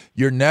segment,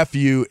 your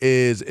nephew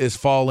is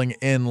falling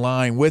in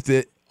line with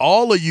it.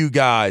 All of you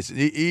guys,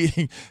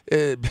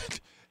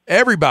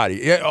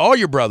 everybody, all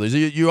your brothers,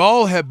 you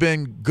all have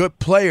been good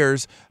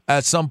players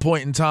at some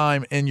point in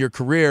time in your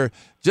career.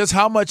 Just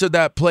how much of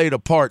that played a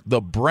part,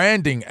 the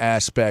branding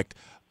aspect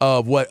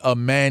of what a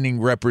Manning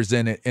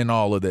represented in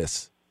all of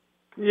this?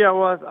 Yeah,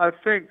 well, I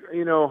think,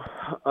 when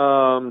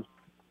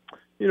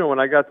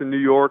I got to New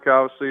York,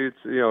 obviously it's,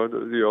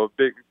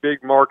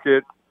 big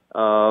market.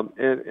 And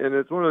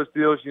it's one of those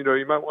deals, you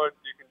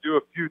can do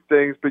a few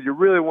things, but you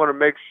really want to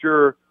make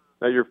sure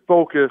that your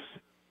focus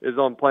is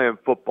on playing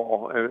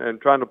football and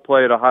trying to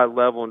play at a high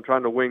level and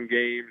trying to win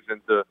games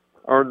and to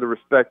earn the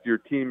respect of your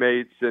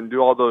teammates and do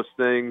all those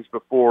things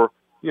before,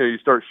 you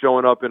start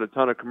showing up in a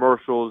ton of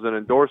commercials and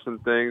endorsing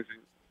things.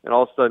 And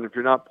all of a sudden, if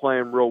you're not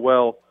playing real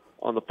well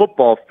on the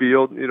football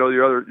field,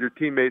 your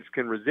teammates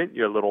can resent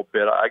you a little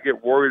bit. I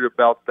get worried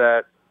about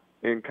that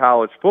in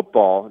college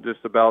football, just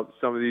about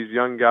some of these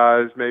young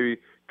guys maybe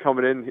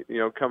coming in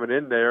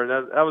there.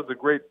 And that was the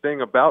great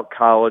thing about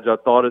college, I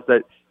thought, is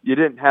that you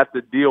didn't have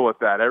to deal with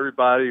that.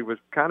 Everybody was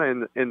kind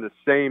of in the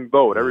same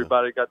boat. Yeah.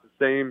 Everybody got the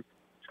same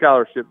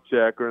scholarship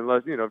check, or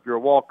unless, if you're a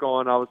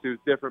walk-on, obviously it was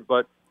different.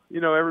 But,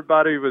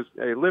 everybody was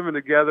living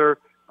together.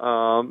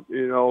 No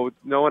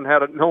one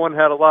had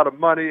a lot of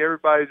money.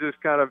 Everybody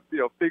just kind of,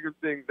 figured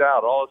things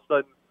out. All of a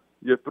sudden,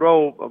 you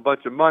throw a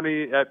bunch of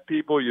money at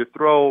people. You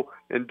throw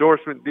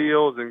endorsement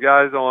deals and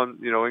guys on,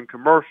 in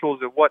commercials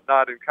and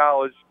whatnot in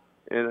college,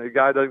 and a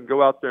guy doesn't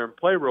go out there and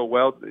play real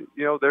well.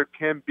 There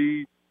can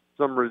be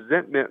some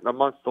resentment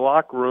amongst the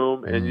locker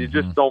room, and you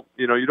just don't,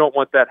 you don't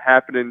want that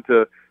happening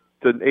to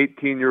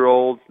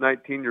 18-year-olds,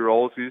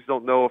 19-year-olds. You just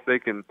don't know if they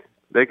can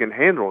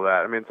handle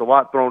that. I mean, it's a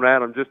lot thrown at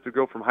them just to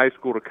go from high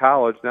school to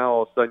college. Now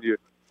all of a sudden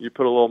you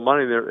put a little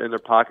money in their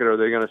pocket. Are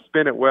they going to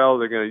spend it well?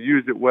 They're going to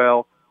use it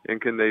well,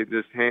 and can they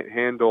just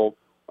handle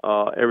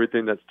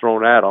everything that's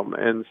thrown at them?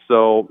 And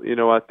so,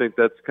 I think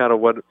that's kind of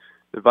what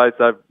advice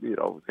I've,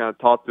 kind of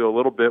talked to a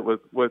little bit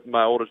with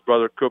my oldest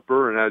brother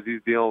Cooper, and as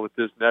he's dealing with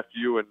his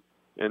nephew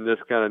and this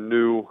kind of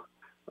new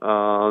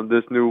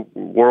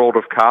world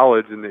of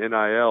college and the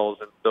NILs.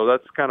 And so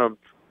that's kind of,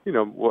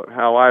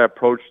 how I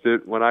approached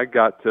it when I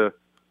got to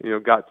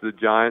the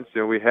Giants.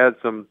 We had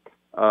some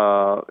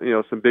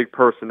big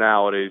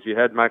personalities. You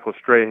had Michael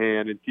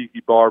Strahan and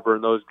Tiki Barber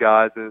and those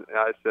guys, and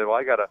I said, well,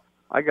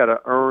 I gotta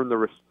earn the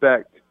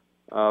respect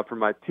for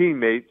my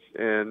teammates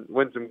and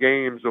win some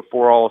games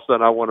before all of a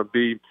sudden I want to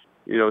be,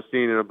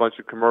 seen in a bunch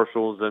of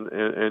commercials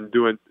and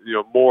doing,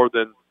 more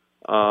than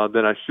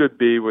I should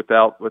be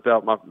without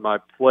my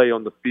play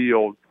on the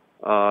field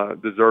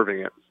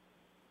deserving it.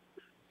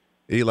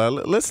 Eli,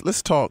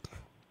 let's talk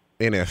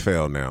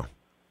NFL now.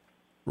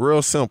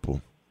 Real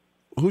simple.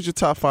 Who's your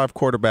top 5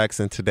 quarterbacks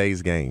in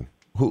today's game?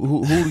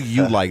 Who do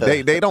you like?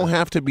 They don't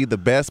have to be the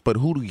best, but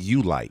who do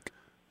you like?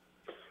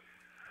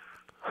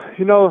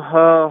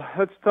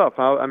 That's tough.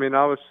 I mean,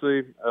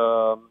 obviously,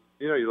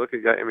 you look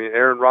at,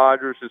 Aaron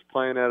Rodgers is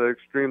playing at an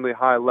extremely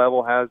high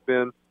level, has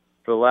been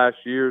for the last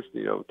years.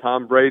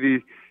 Tom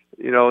Brady,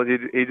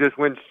 he just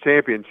wins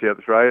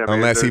championships, right?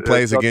 Unless he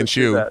plays against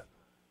you.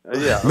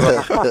 Yeah.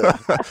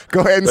 Go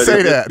ahead and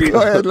say that.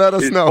 Go ahead and let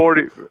us know.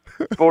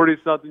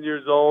 40-something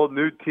years old,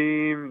 new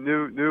team,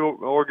 new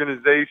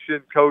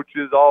organization,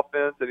 coaches,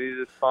 offense, and he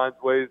just finds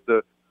ways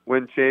to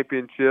win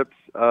championships.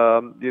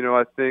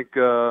 I think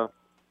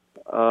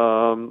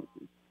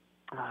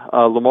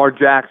Lamar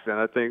Jackson,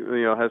 I think,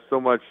 has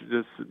so much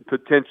just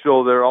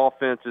potential. Their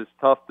offense is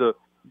tough to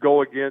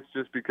go against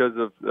just because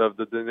of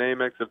the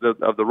dynamics of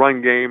the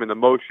run game and the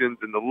motions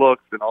and the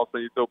looks, and also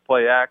you throw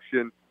play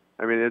action.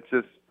 I mean, it's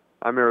just,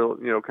 I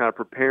remember, kind of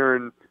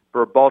preparing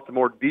for a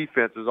Baltimore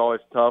defense was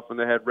always tough when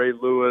they had Ray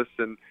Lewis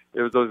and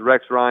it was those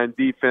Rex Ryan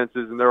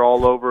defenses and they're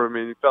all over. I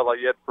mean, you felt like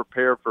you had to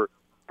prepare for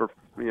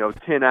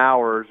 10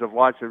 hours of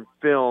watching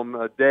film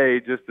a day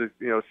just to,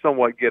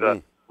 somewhat get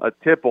a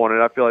tip on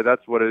it. I feel like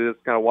that's what it is,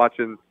 kind of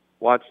watching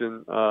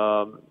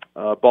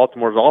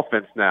Baltimore's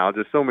offense now.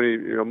 Just so many,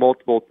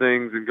 multiple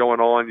things and going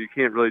on. You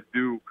can't really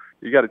do,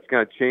 you got to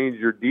kind of change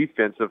your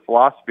defensive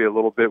philosophy a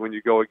little bit when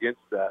you go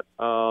against that.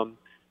 I'm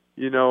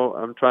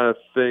trying to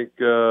think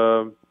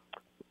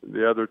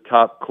the other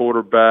top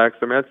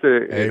quarterbacks. I mean, I'd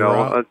say,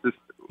 let's just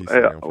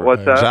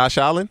what's that? Josh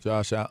Allen?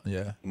 Josh Allen,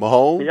 yeah.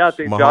 Mahomes? Yeah, I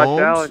think Josh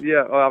Allen.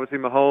 Yeah, obviously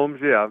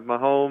Mahomes. Yeah,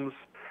 Mahomes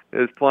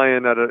is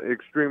playing at an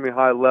extremely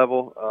high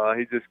level.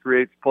 He just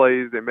creates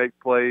plays. They make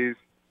plays.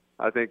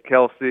 I think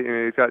Kelsey,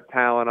 he's got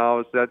talent,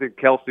 obviously. I think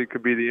Kelsey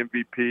could be the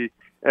MVP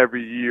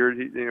every year.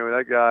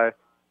 That guy,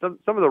 some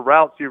of the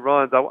routes he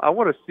runs, I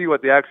want to see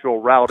what the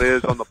actual route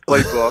is on the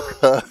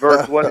playbook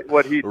versus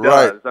what he does.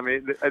 Right. I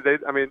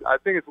mean, I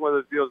think it's one of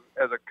those deals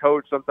as a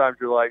coach, sometimes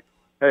you're like,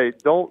 hey,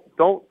 don't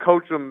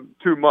coach him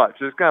too much.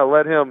 Just kind of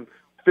let him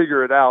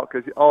figure it out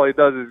because all he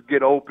does is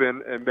get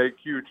open and make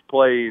huge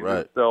plays. Right.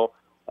 And so,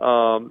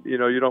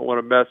 you don't want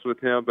to mess with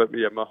him. But,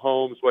 yeah,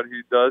 Mahomes, what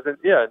he does. And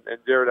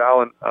Jared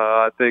Allen,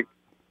 I think,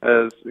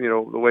 as,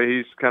 the way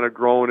he's kind of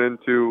grown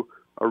into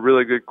a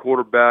really good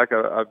quarterback.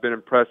 I've been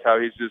impressed how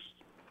he's just,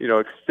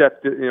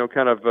 accepted,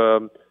 kind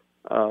of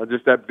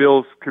just that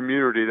Bills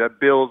community, that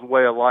Bills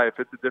way of life.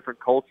 It's a different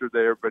culture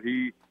there, but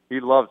he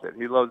loves it.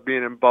 He loves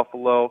being in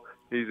Buffalo.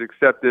 He's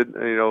accepted,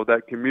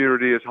 that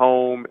community is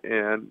home,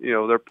 and,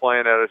 they're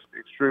playing at an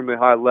extremely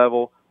high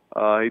level.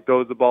 He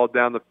throws the ball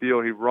down the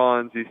field. He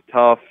runs. He's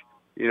tough.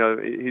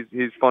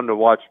 He's fun to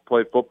watch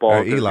play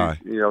football. Eli,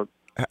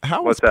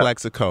 how was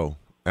Plaxico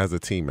as a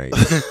teammate?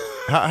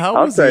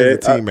 how was he as a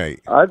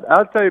teammate?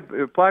 I'll tell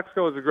you,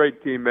 Plaxico is a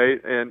great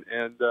teammate, and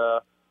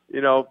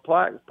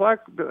Plax,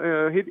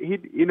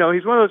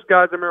 he's one of those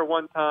guys. I remember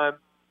one time,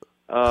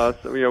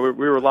 we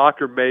were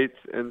locker mates,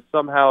 and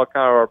somehow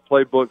kind of our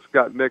playbooks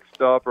got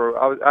mixed up.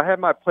 Or I had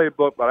my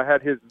playbook, but I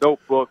had his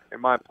notebook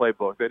and my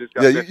playbook. They just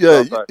got mixed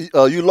up.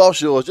 You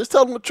lost yours. Just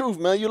tell them the truth,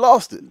 man. You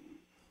lost it.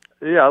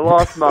 Yeah, I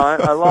lost mine.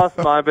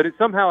 But it,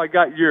 I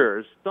got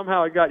yours.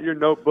 Somehow I got your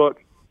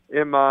notebook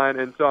in mine,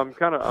 and so I'm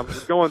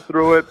going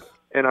through it,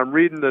 and I'm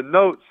reading the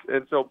notes,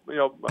 and so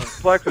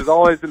Plex is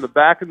always in the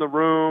back of the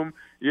room.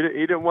 He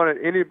didn't want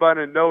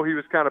anybody to know he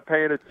was kind of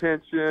paying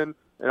attention,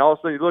 and all of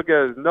a sudden you look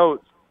at his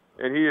notes,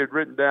 and he had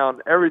written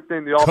down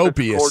everything the offensive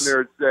coordinator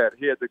had said.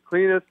 He had the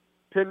cleanest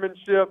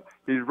penmanship.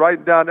 He's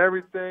writing down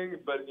everything,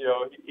 but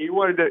he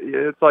wanted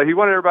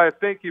everybody to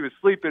think he was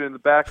sleeping in the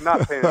back,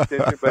 not paying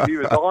attention, but he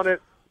was on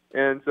it,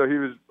 and so he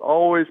was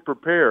always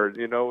prepared.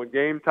 When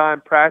game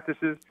time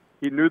practices,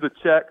 he knew the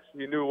checks.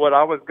 He knew what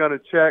I was going to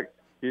check.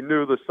 He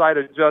knew the site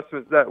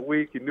adjustments that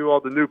week. He knew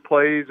all the new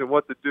plays and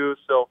what to do.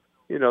 So,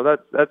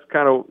 that's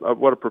kind of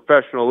what a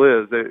professional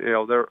is.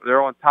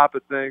 They're on top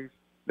of things.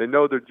 They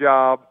know their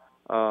job.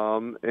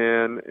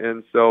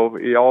 And so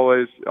he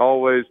always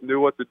knew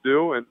what to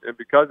do, and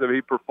because of it,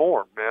 he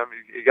performed. Man,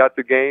 he got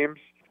the games.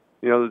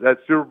 You know, that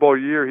Super Bowl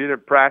year, he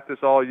didn't practice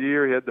all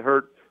year. He had the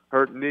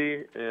hurt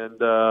knee, and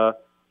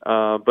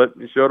but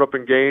he showed up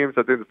in games.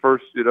 I think the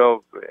first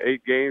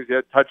 8 games he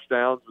had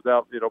touchdowns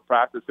without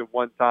practicing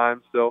one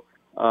time. So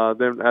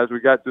then as we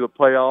got to the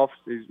playoffs,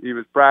 he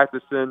was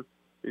practicing.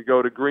 You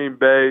go to Green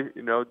Bay,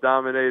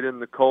 dominate in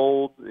the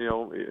cold.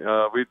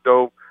 We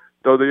throw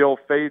the old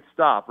fade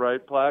stop,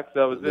 right, Plax?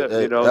 That was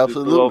it.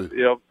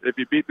 Absolutely. If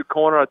you beat the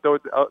corner, I throw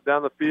it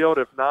down the field.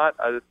 If not,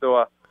 I just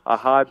throw a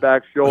high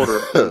back shoulder.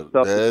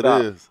 There it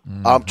is.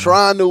 I'm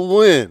trying to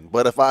win,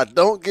 but if I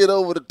don't get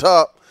over the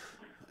top,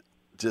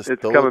 just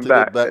it's throw coming it to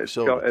back. the back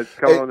shoulder. It's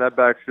coming on that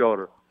back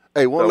shoulder.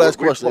 Hey, one last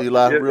question,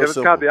 Eli. It was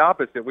kind of the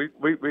opposite. We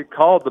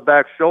called the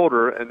back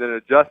shoulder and then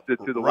adjusted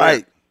to the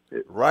right.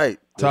 win. Right.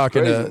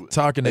 Talking to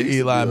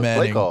Eli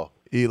Manning.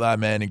 Eli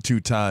Manning,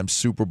 2-time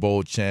Super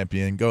Bowl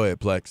champion. Go ahead,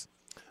 Plex.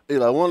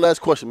 Eli, one last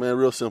question, man.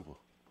 Real simple.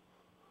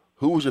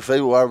 Who was your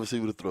favorite wide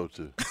receiver to throw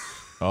to?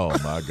 Oh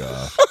my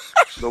God.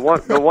 The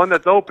one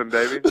that's open,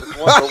 baby. The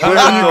one, there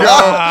you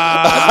go.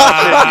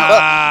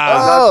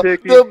 I'm not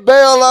picky. The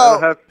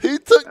bailout. He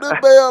took the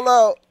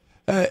bailout.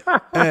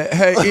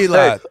 Hey,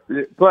 Eli.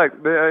 Plex,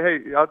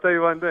 hey, I'll tell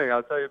you one thing.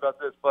 I'll tell you about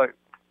this, Plex.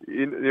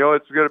 You know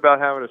what's good about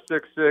having a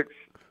 6'6",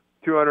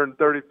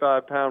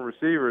 235-pound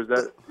receiver is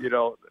that,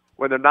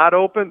 when they're not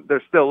open,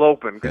 they're still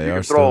open because you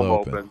can throw them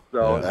open.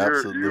 So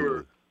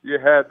you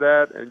had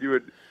that, and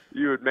you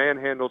would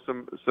manhandle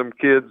some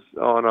kids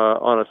on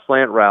a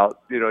slant route.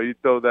 You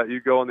throw that,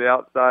 you go on the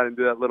outside and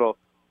do that little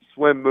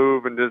swim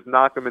move and just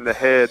knock them in the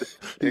head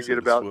and get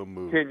about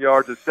 10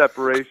 yards of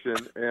separation.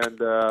 And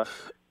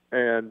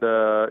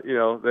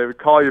they would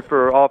call you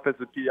for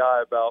offensive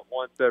PI about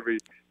once every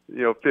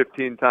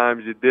 15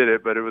 times you did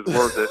it, but it was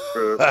worth it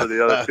for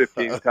the other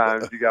 15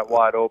 times you got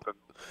wide open.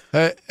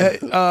 Hey,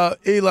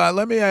 Eli,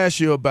 let me ask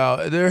you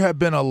about, there have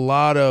been a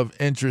lot of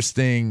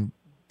interesting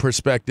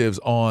perspectives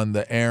on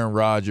the Aaron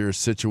Rodgers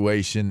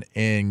situation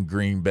in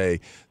Green Bay.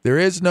 There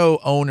is no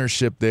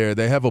ownership there.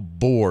 They have a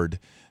board,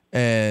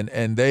 and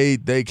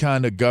they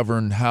kind of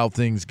govern how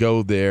things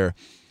go there.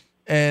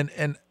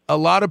 And a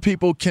lot of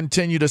people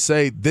continue to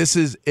say this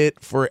is it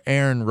for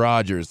Aaron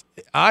Rodgers.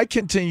 I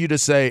continue to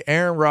say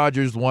Aaron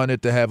Rodgers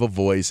wanted to have a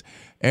voice.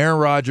 Aaron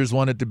Rodgers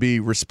wanted to be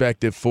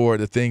respected for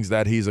the things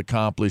that he's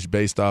accomplished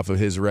based off of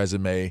his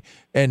resume,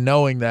 and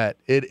knowing that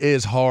it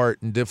is hard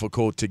and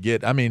difficult to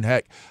get. I mean,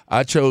 heck,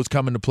 I chose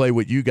coming to play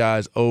with you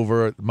guys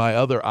over my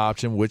other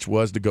option, which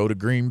was to go to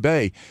Green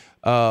Bay.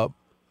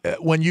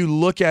 When you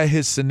look at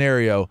his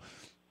scenario,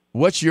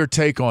 what's your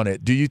take on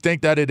it? Do you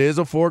think that it is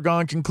a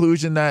foregone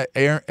conclusion that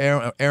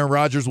Aaron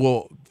Rodgers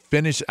will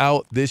finish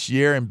out this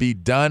year and be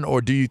done, or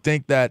do you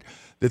think that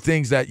the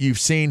things that you've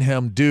seen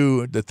him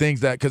do, the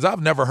things that – because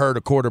I've never heard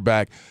a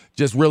quarterback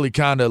just really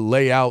kind of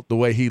lay out the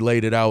way he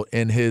laid it out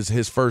in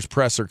his first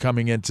presser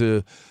coming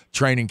into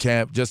training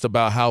camp, just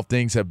about how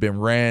things have been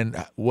ran,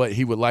 what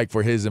he would like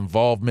for his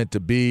involvement to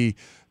be.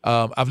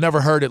 I've never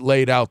heard it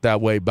laid out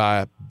that way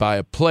by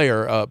a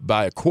player,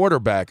 by a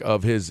quarterback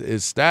of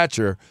his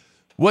stature.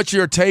 What's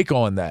your take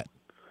on that?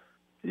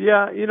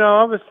 Yeah,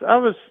 I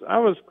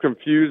was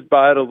confused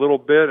by it a little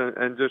bit,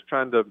 and just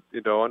trying to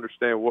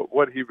understand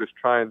what he was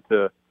trying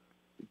to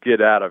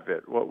get out of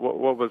it. What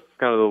was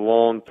kind of the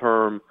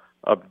long-term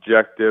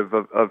objective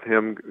of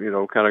him,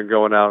 kind of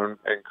going out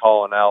and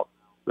calling out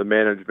the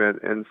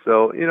management. And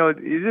so,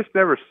 you just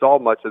never saw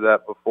much of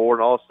that before,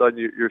 and all of a sudden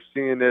you're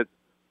seeing it,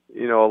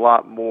 a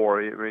lot more.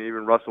 I mean,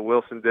 even Russell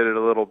Wilson did it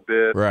a little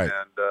bit, right?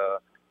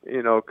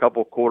 And a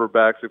couple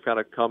quarterbacks have kind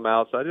of come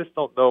out. So I just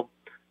don't know.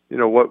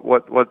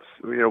 What's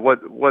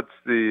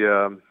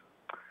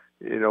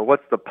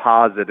the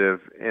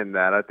positive in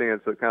that? I think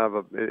it's a kind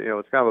of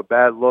a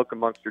bad look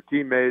amongst your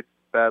teammates,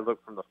 bad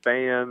look from the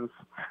fans.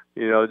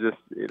 He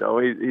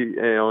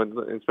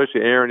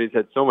especially Aaron, he's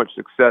had so much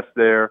success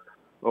there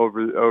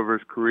over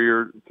his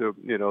career to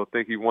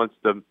think he wants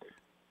to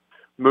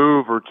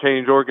move or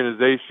change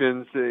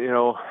organizations.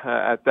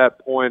 At that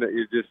point,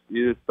 you just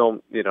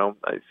don't.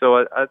 So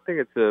I think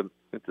it's a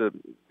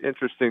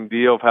interesting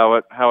deal of how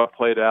it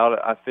played out.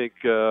 I think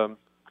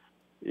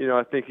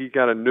I think he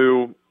kind of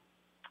knew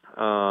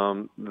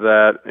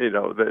that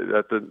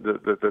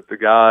that the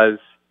guys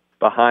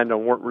behind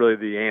him weren't really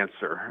the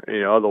answer.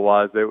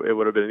 Otherwise it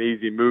would have been an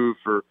easy move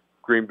for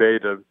Green Bay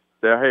to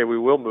say, hey, we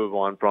will move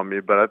on from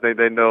you. But I think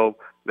they know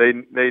they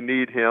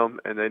need him,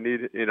 and they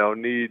need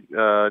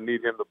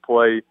him to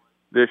play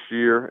this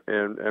year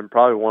and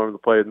probably want him to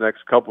play the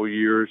next couple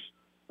years.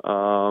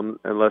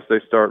 Unless they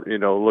start,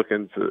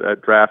 looking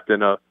at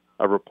drafting a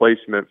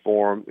replacement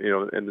for him,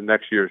 in the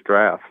next year's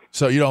draft.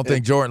 So you don't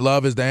think Jordan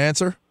Love is the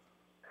answer?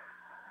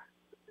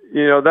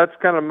 That's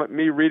kind of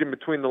me reading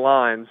between the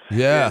lines.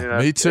 Yeah,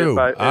 me too.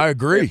 I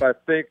agree.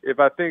 If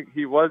I think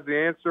he was the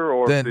answer,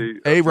 or then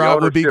if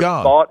A-Rod would be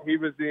gone. Thought he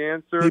was the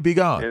answer, he'd be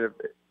gone. And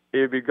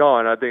he'd be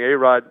gone. I think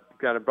A-Rod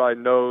kind of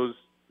probably knows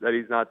that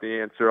he's not the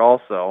answer,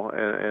 also,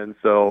 and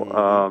so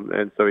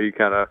he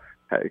kind of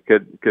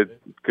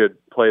could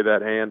play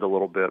that hand a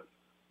little bit.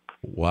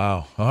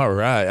 Wow. All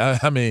right.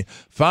 I mean,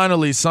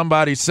 finally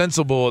somebody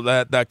sensible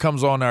that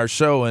comes on our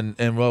show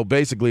and well,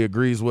 basically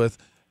agrees with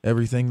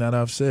everything that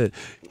I've said.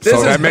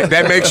 So that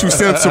makes you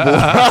sensible.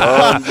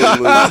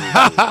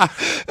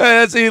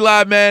 That's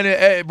Eli Manning.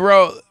 Hey,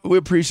 bro, we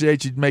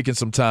appreciate you making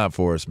some time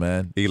for us,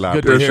 man. Eli,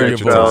 good to hear your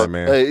voice,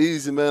 man. Hey,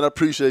 easy, man. I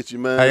appreciate you,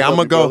 man. Hey, I'm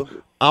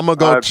gonna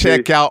go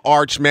check out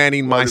Arch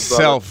Manning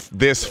myself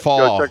this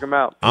fall. Go check him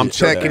out. I'm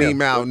checking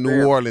him out in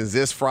New Orleans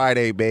this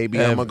Friday,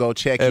 baby. I'm gonna go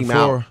check him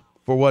out.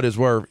 For what it's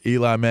worth,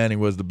 Eli Manning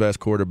was the best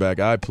quarterback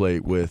I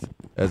played with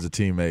as a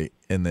teammate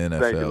in the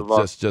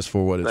NFL. Just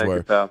for what it's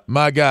worth.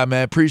 My guy,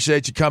 man,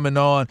 appreciate you coming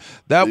on.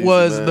 That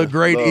was the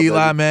great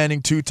Eli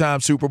Manning,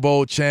 2-time Super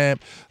Bowl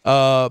champ.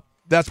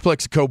 That's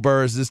Plexico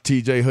Burrs. This is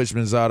TJ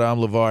Hushmanzada. I'm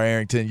LeVar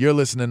Arrington. You're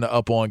listening to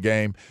Up On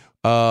Game.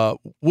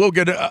 We'll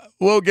get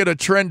a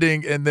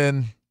trending, and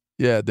then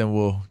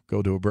we'll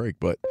go to a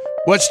break. But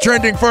what's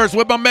trending first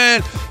with my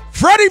man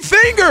Freddie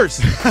Fingers,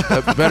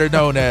 better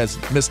known as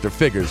Mr.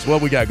 Figures.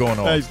 What we got going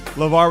on? Hey,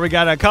 LeVar, we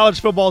got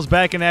college football's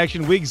back in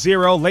action. Week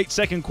 0, late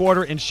second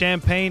quarter in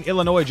Champaign.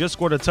 Illinois just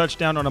scored a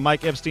touchdown on a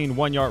Mike Epstein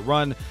 1-yard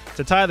run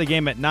to tie the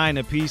game at 9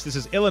 apiece. This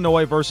is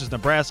Illinois versus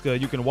Nebraska.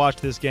 You can watch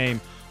this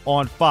game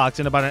on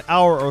Fox. In about an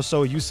hour or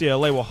so,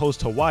 UCLA will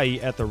host Hawaii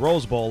at the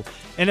Rose Bowl.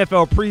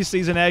 NFL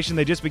preseason action.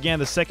 They just began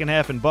the second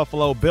half in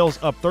Buffalo. Bills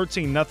up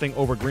 13-0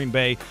 over Green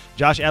Bay.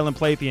 Josh Allen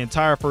played the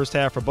entire first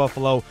half for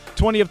Buffalo.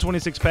 20 of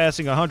 26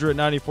 passing,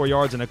 194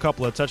 yards, and a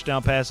couple of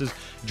touchdown passes.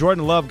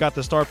 Jordan Love got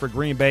the start for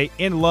Green Bay.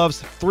 In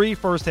Love's 3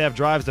 first-half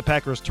drives, the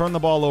Packers turned the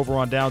ball over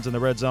on downs in the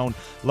red zone.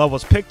 Love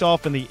was picked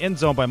off in the end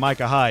zone by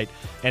Micah Hyde,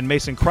 and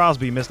Mason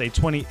Crosby missed a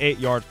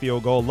 28-yard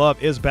field goal.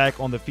 Love is back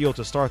on the field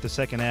to start the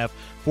second half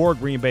for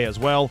Green Bay as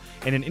well.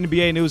 And in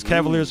NBA news,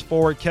 Cavaliers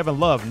forward Kevin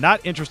Love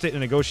not interested in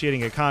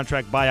negotiating a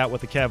contract buyout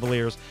with the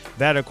Cavaliers.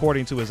 That,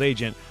 according to his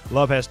agent.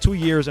 Love has 2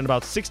 years and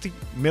about $60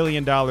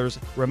 million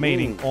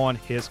remaining on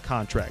his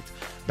contract.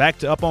 Back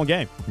to Up On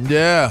Game.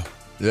 Yeah,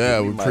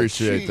 we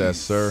appreciate that,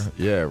 sir.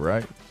 Yeah,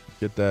 right.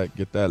 Get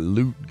that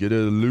loot. Get it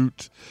a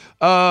loot.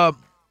 All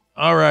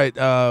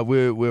right.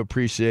 We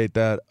appreciate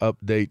that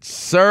update,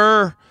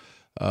 sir.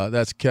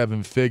 That's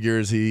Kevin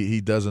Figures.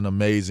 He does an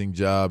amazing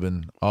job,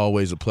 and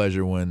always a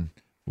pleasure when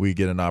we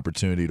get an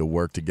opportunity to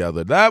work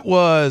together. That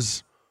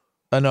was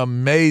an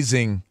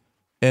amazing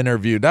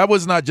interview. That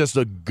was not just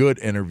a good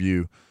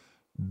interview.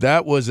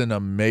 That was an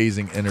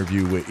amazing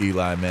interview with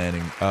Eli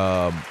Manning.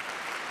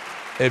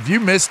 If you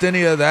missed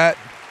any of that,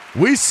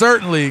 we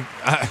certainly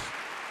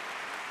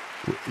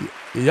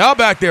y'all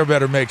back there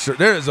better make sure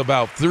there's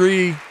about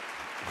 3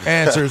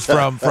 answers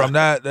from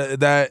that.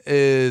 That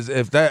is,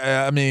 if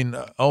that, I mean,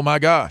 oh my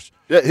gosh.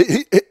 Yeah,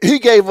 he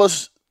gave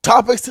us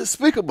topics to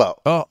speak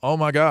about. Oh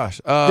my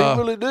gosh. He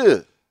really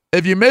did.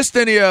 If you missed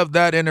any of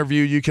that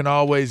interview, you can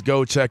always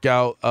go check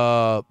out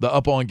the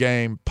Up On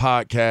Game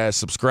podcast.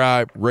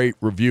 Subscribe, rate,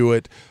 review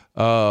it.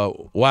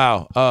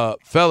 Wow,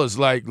 fellas,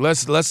 like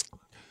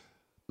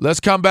let's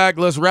come back.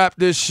 Let's wrap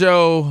this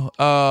show.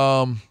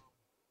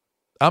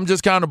 I'm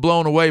just kind of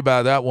blown away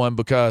by that one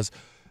because,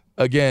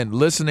 again,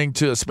 listening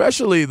to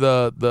especially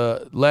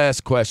the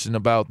last question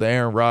about the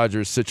Aaron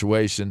Rodgers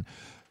situation.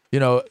 You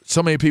know,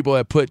 so many people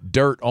have put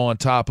dirt on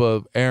top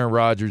of Aaron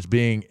Rodgers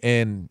being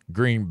in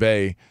Green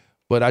Bay.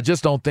 But I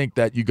just don't think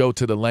that you go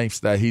to the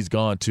lengths that he's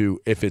gone to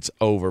if it's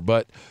over.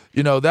 But,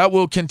 you know, that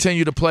will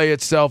continue to play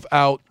itself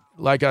out.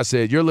 Like I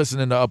said, you're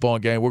listening to Up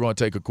On Game. We're going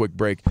to take a quick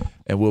break,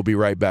 and we'll be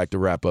right back to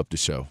wrap up the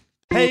show.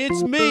 Hey,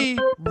 it's me,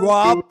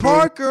 Rob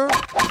Parker.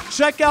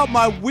 Check out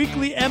my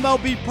weekly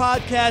MLB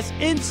podcast,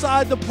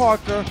 Inside the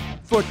Parker,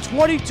 for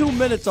 22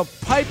 minutes of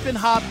piping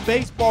hot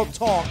baseball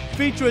talk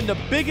featuring the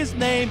biggest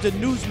names and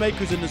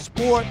newsmakers in the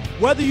sport.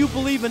 Whether you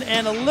believe in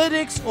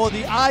analytics or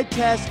the eye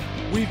test,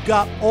 we've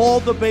got all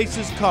the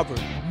bases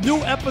covered. New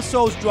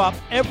episodes drop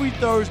every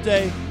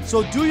Thursday,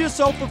 so do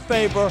yourself a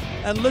favor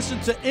and listen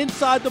to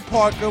Inside the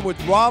Parker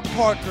with Rob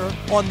Parker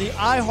on the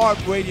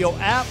iHeartRadio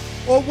app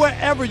or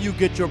wherever you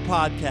get your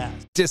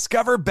podcasts.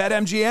 Discover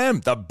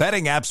BetMGM, the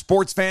betting app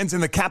sports fans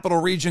in the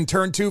capital region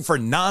turn to for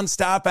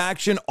nonstop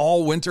action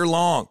all winter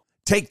long.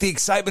 Take the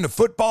excitement of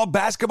football,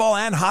 basketball,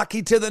 and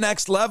hockey to the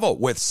next level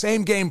with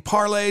same-game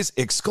parlays,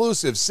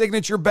 exclusive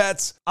signature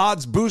bets,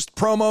 odds boost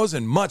promos,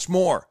 and much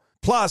more.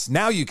 Plus,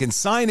 now you can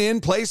sign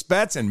in, place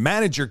bets, and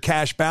manage your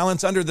cash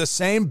balance under the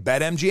same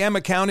BetMGM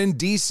account in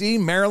D.C.,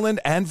 Maryland,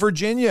 and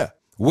Virginia.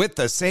 With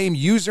the same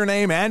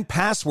username and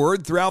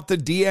password throughout the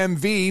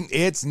DMV,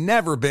 it's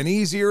never been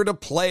easier to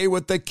play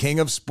with the king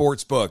of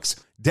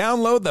sportsbooks.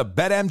 Download the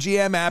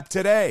BetMGM app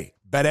today.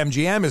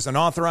 BetMGM is an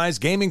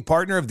authorized gaming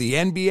partner of the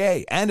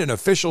NBA and an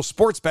official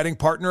sports betting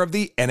partner of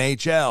the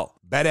NHL.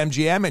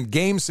 BetMGM and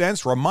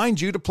GameSense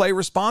remind you to play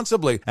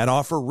responsibly and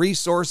offer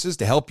resources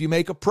to help you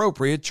make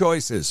appropriate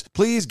choices.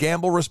 Please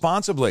gamble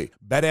responsibly.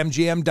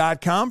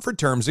 BetMGM.com for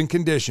terms and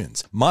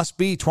conditions. Must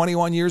be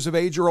 21 years of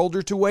age or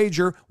older to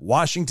wager.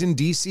 Washington,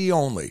 D.C.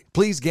 only.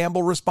 Please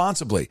gamble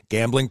responsibly.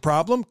 Gambling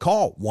problem?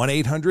 Call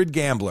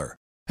 1-800-GAMBLER.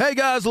 Hey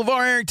guys,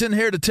 LeVar Arrington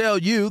here to tell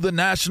you the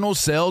national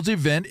sales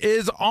event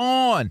is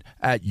on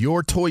at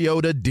your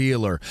Toyota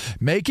dealer,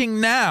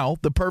 making now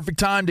the perfect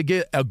time to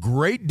get a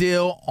great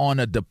deal on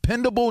a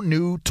dependable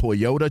new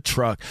Toyota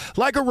truck,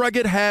 like a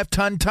rugged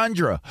half-ton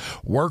Tundra.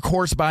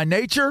 Workhorse by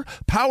nature,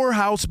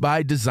 powerhouse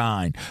by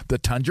design. The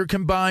Tundra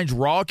combines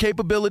raw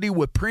capability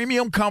with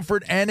premium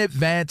comfort and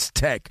advanced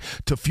tech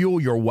to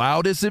fuel your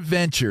wildest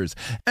adventures.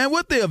 And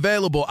with the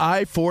available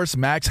iForce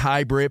Max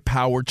hybrid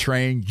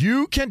powertrain,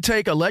 you can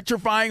take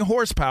electrifying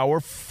horsepower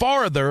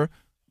farther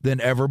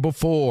than ever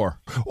before.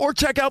 Or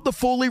check out the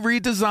fully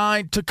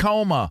redesigned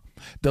Tacoma,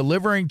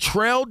 delivering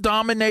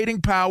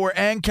trail-dominating power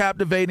and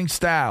captivating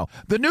style.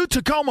 The new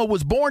Tacoma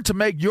was born to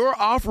make your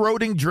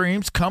off-roading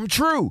dreams come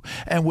true.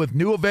 And with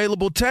new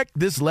available tech,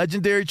 this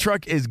legendary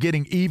truck is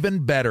getting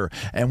even better.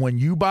 And when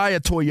you buy a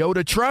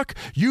Toyota truck,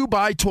 you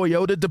buy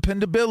Toyota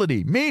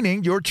dependability,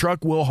 meaning your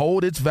truck will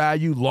hold its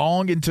value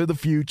long into the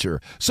future.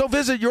 So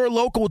visit your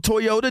local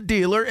Toyota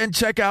dealer and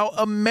check out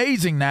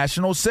amazing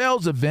national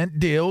sales event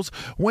deals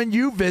when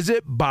you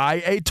visit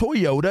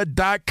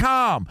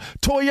buyatoyota.com.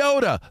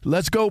 Toyota,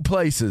 let's go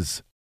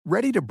places.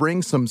 Ready to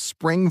bring some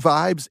spring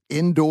vibes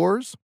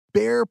indoors?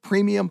 Behr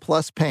Premium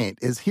Plus paint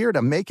is here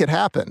to make it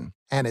happen,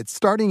 and it's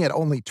starting at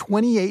only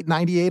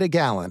 $28.98 a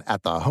gallon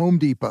at the Home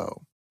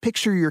Depot.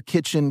 Picture your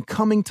kitchen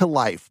coming to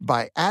life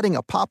by adding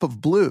a pop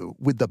of blue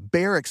with the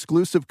Behr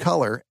exclusive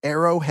color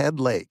Arrowhead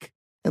Lake.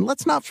 And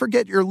let's not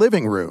forget your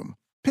living room.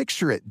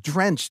 Picture it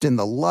drenched in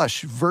the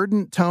lush,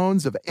 verdant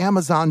tones of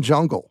Amazon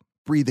jungle,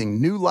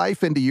 breathing new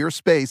life into your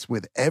space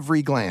with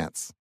every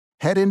glance.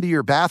 Head into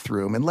your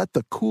bathroom and let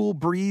the cool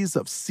breeze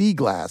of sea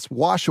glass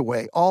wash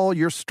away all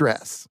your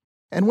stress.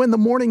 And when the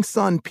morning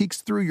sun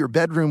peeks through your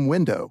bedroom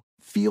window,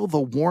 feel the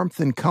warmth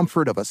and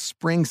comfort of a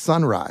spring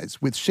sunrise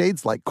with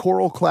shades like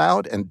coral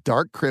cloud and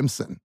dark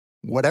crimson.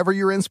 Whatever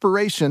your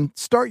inspiration,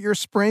 start your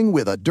spring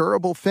with a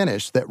durable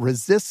finish that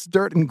resists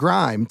dirt and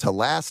grime to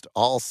last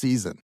all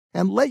season.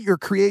 And let your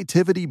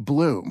creativity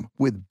bloom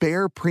with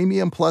Behr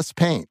Premium Plus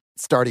paint,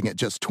 starting at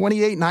just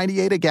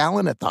 $28.98 a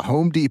gallon at the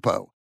Home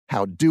Depot.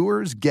 How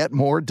doers get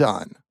more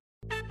done.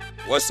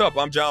 What's up?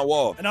 I'm John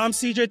Wall. And I'm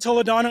CJ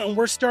Toledano, and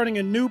we're starting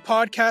a new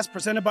podcast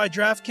presented by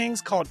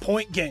DraftKings called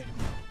Point Game.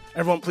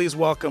 Everyone, please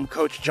welcome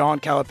Coach John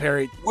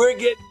Calipari. We're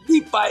getting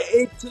beat by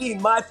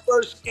 18. My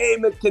first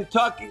game in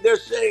Kentucky, they're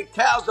saying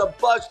Cal's a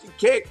bust. He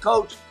can't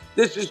coach.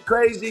 This is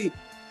crazy.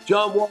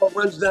 John Wall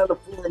runs down the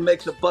floor and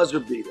makes a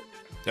buzzer beater.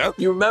 Yep.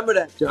 You remember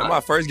that, John? That's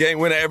my first game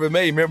win I ever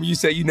made. Remember you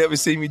said you never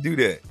see me do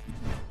that.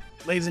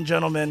 Ladies and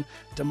gentlemen,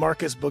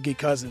 DeMarcus Boogie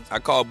Cousins. I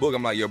called Book.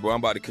 I'm like, yo, bro, I'm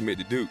about to commit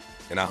to Duke.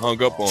 And I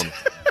hung up on him.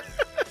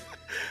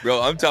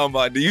 Bro, I'm talking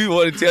about, do you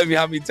want to tell me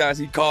how many times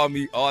he called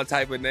me all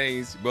type of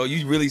names? Bro,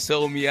 you really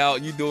sold me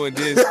out. You doing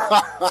this.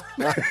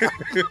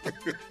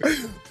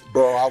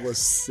 Bro, I was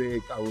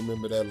sick. I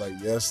remember that like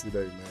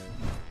yesterday,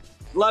 man.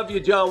 Love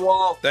you, John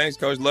Wall. Thanks,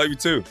 Coach. Love you,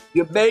 too.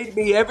 You made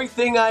me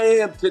everything I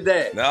am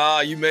today. Nah,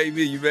 you made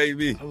me. You made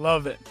me. I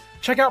love it.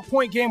 Check out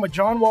Point Game with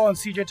John Wall and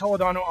CJ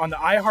Toledano on the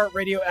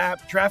iHeartRadio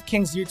app,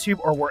 DraftKings YouTube,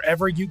 or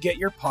wherever you get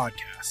your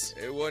podcasts.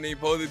 It wasn't even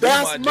supposed to be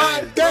That's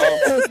my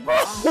day, bro.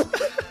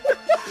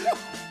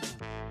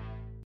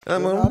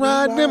 I'm a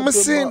riding in my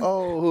city.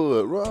 Old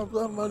hood, robbed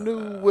on my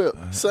new whip.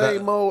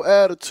 Same old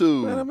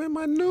attitude. Man, I'm in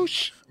my new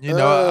You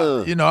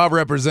know, I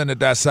represented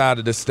that side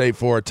of the state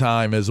for a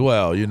time as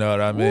well. You know what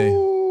I mean?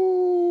 Ooh.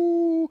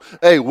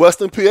 Hey,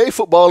 Western PA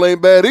football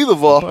ain't bad either,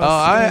 Vol.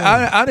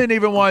 I didn't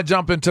even want to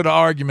jump into the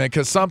argument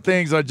because some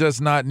things are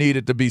just not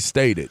needed to be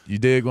stated. You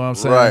dig what I'm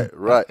saying?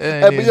 Right.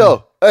 Hey, but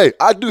yo,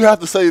 I do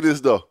have to say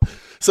this, though.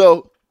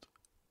 So,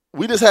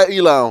 we just had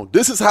Eli on.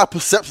 This is how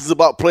perceptions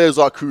about players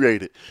are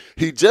created.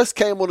 He just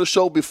came on the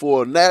show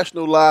before a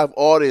national live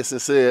audience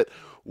and said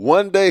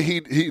one day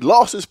he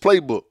lost his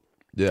playbook.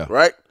 Yeah.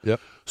 Right? Yep.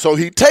 So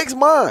he takes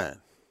mine.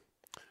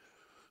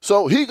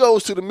 So he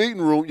goes to the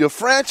meeting room. Your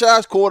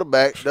franchise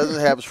quarterback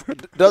doesn't have his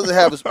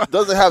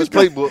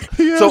playbook.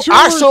 So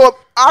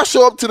I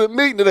show up to the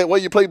meeting today. Where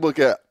your playbook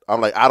at?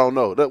 I'm like, I don't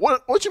know.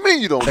 What you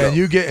mean you don't know? And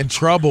you get in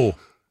trouble.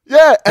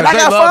 Yeah, and I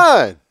got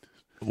fined.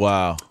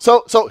 Wow.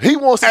 So he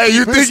wants to Hey,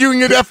 you think you can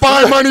get that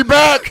fine money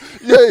back?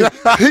 Yeah,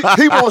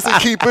 he wants to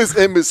keep his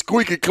image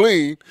squeaky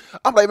clean.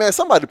 I'm like, man,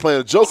 somebody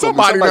playing a joke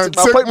Somebody on me.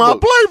 done took my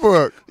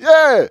playbook.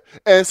 Yeah.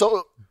 And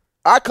so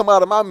I come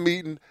out of my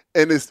meeting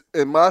and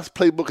my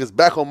playbook is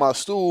back on my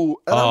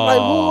stool. And I'm like,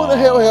 who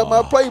the hell had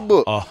my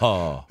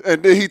playbook?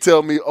 And then he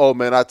tell me, oh,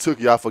 man, I took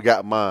you. I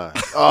forgot mine.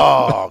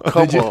 Oh,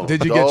 come on,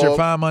 Did you dog. get your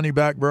fine money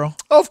back, bro?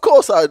 Of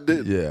course I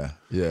did.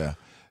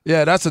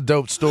 Yeah, that's a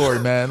dope story,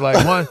 man.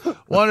 Like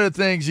one of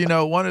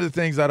the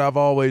things that I've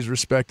always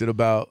respected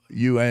about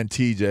you and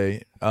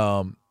TJ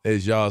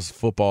is y'all's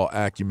football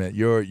acumen.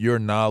 Your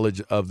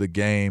knowledge of the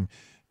game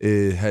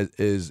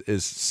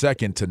is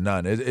second to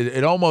none.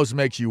 It almost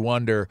makes you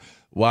wonder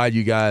why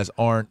you guys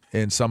aren't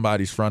in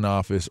somebody's front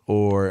office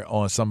or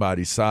on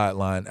somebody's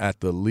sideline at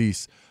the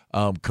least,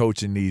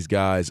 coaching these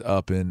guys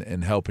up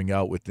and helping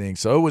out with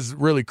things. So it was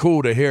really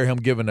cool to hear him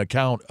give an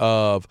account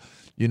of,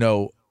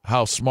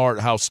 how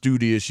smart, how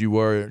studious you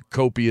were,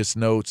 copious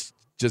notes,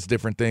 just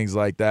different things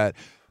like that.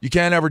 You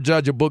can't ever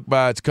judge a book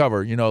by its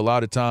cover. A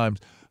lot of times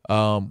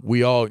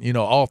we all,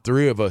 all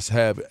three of us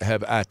have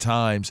at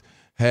times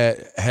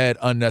had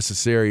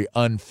unnecessary,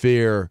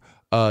 unfair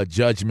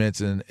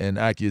judgments and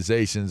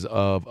accusations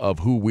of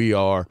who we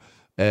are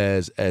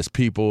as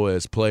people,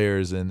 as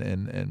players,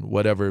 and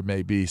whatever it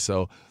may be.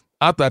 So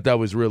I thought that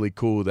was really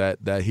cool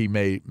that he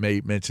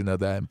made mention of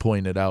that and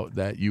pointed out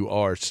that you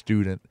are a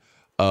student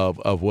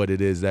of what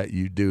it is that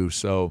you do.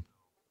 So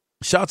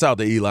shouts out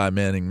to Eli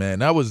Manning, man.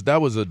 That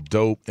was a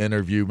dope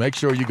interview. Make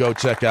sure you go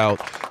check out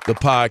the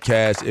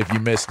podcast if you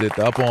missed it.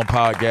 The Up On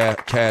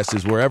Podcast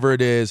is wherever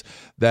it is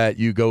that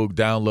you go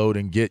download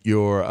and get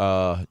your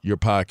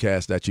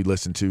podcast that you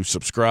listen to.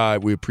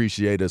 Subscribe. We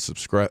appreciate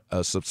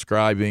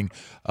subscribing.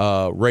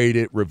 Rate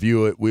it,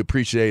 review it. We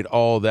appreciate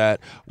all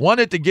that.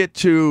 Wanted to get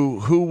to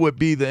who would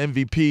be the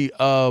MVP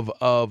of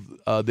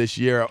this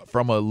year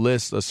from a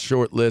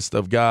short list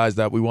of guys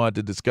that we wanted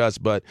to discuss,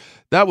 but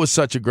that was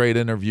such a great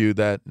interview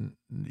that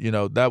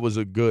that was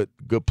a good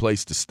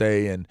place to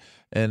stay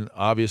and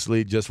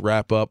obviously just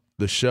wrap up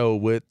the show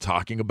with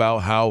talking about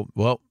how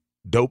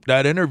dope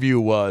that interview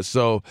was.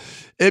 So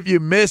if you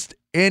missed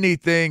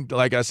anything,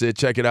 like I said,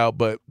 check it out.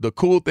 But the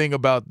cool thing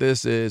about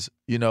this is,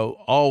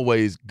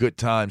 always good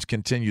times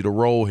continue to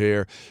roll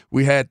here.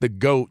 We had the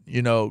GOAT,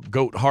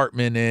 Goat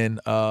Hartman in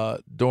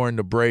during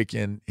the break,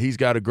 and he's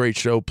got a great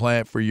show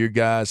planned for you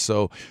guys.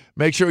 So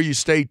make sure you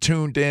stay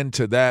tuned in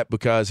to that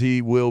because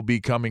he will be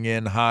coming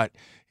in hot.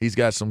 He's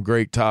got some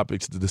great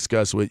topics to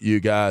discuss with you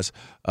guys.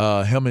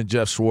 Him and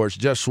Jeff Schwartz.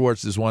 Jeff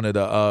Schwartz is one of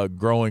the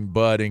growing,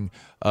 budding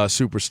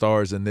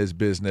superstars in this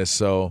business.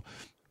 So,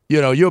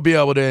 you'll be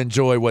able to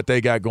enjoy what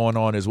they got going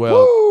on as well.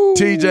 Woo!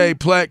 TJ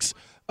Plex,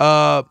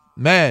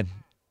 man,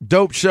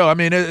 dope show. I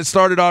mean, it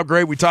started off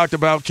great. We talked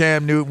about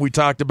Cam Newton. We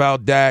talked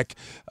about Dak.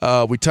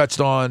 We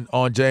touched on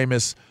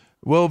Jameis.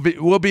 We'll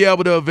be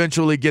able to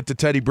eventually get to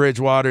Teddy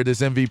Bridgewater,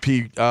 this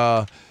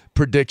MVP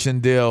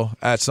prediction deal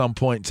at some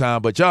point in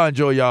time. But y'all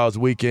enjoy y'all's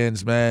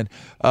weekends, man.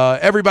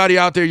 Everybody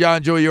out there, y'all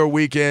enjoy your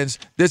weekends.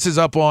 This is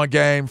Up On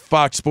Game,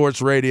 Fox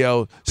Sports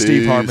Radio. Peace.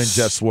 Steve Hartman,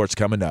 Jeff Schwartz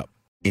coming up.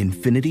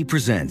 Infiniti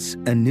presents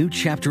a new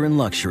chapter in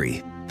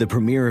luxury, the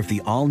premiere of the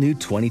all-new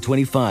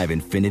 2025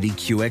 Infiniti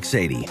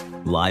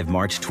QX80, live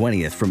March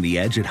 20th from the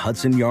Edge at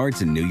Hudson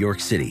Yards in New York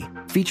City,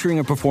 featuring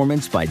a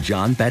performance by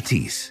John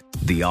Batiste.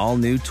 The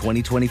all-new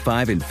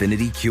 2025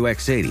 Infiniti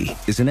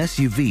QX80 is an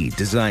SUV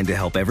designed to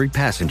help every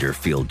passenger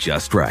feel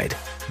just right.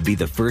 Be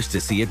the first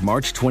to see it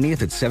March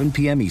 20th at 7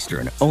 p.m.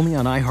 Eastern, only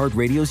on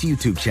iHeartRadio's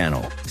YouTube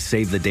channel.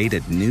 Save the date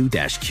at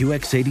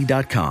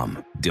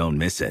new-QX80.com. Don't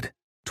miss it.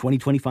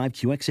 2025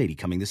 QX80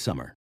 coming this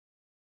summer.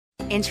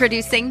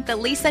 Introducing the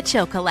Lisa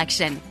Chill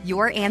Collection,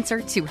 your answer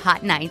to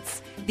hot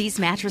nights. These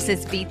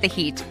mattresses beat the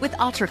heat with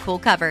ultra-cool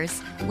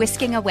covers,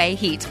 whisking away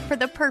heat for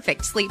the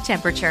perfect sleep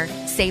temperature.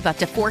 Save up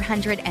to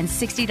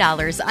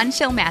 $460 on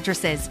Chill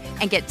mattresses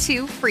and get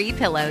 2 free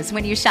pillows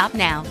when you shop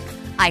now.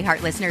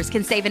 iHeart listeners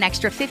can save an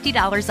extra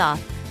 $50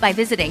 off by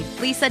visiting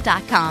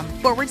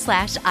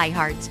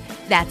lisa.com/iHeart.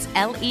 That's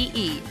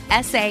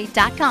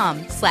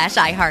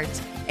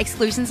LEESA.com/iHeart.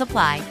 Exclusions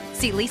apply.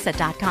 See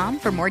lisa.com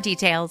for more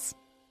details.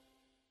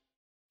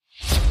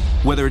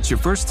 Whether it's your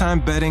first time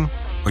betting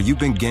or you've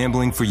been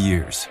gambling for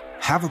years,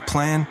 have a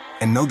plan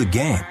and know the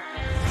game.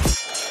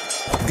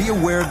 Be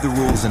aware of the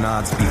rules and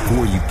odds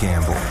before you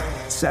gamble.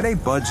 Set a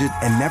budget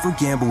and never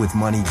gamble with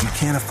money you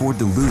can't afford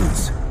to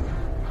lose.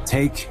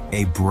 Take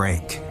a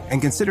break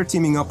and consider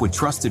teaming up with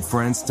trusted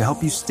friends to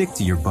help you stick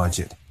to your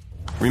budget.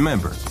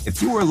 Remember,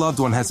 if you or a loved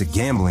one has a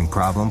gambling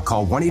problem,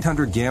 call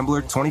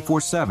 1-800-GAMBLER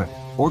 24/7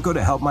 or go to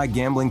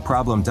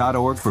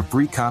helpmygamblingproblem.org for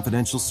free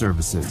confidential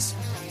services.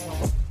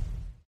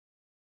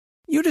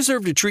 You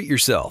deserve to treat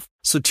yourself,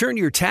 so turn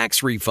your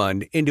tax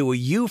refund into a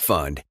U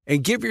fund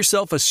and give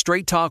yourself a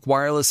Straight Talk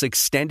Wireless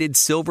Extended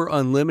Silver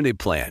Unlimited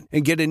plan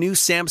and get a new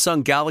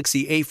Samsung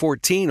Galaxy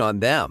A14 on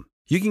them.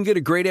 You can get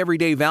a great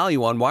everyday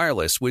value on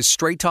wireless with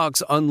Straight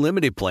Talk's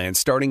Unlimited plan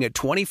starting at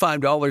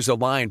 $25 a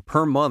line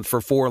per month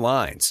for 4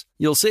 lines.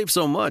 You'll save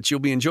so much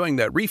you'll be enjoying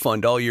that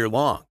refund all year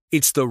long.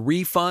 It's the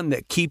refund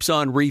that keeps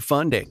on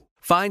refunding.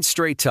 Find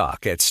Straight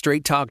Talk at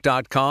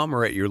straighttalk.com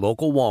or at your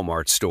local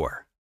Walmart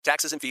store.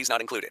 Taxes and fees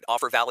not included.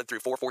 Offer valid through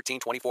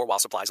 4/14/24 while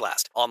supplies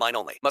last. Online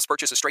only. Must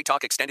purchase a Straight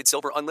Talk Extended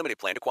Silver Unlimited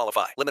plan to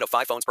qualify. Limit of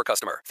 5 phones per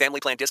customer. Family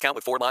plan discount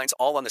with 4 lines,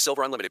 all on the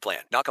Silver Unlimited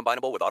plan. Not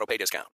combinable with auto pay discount.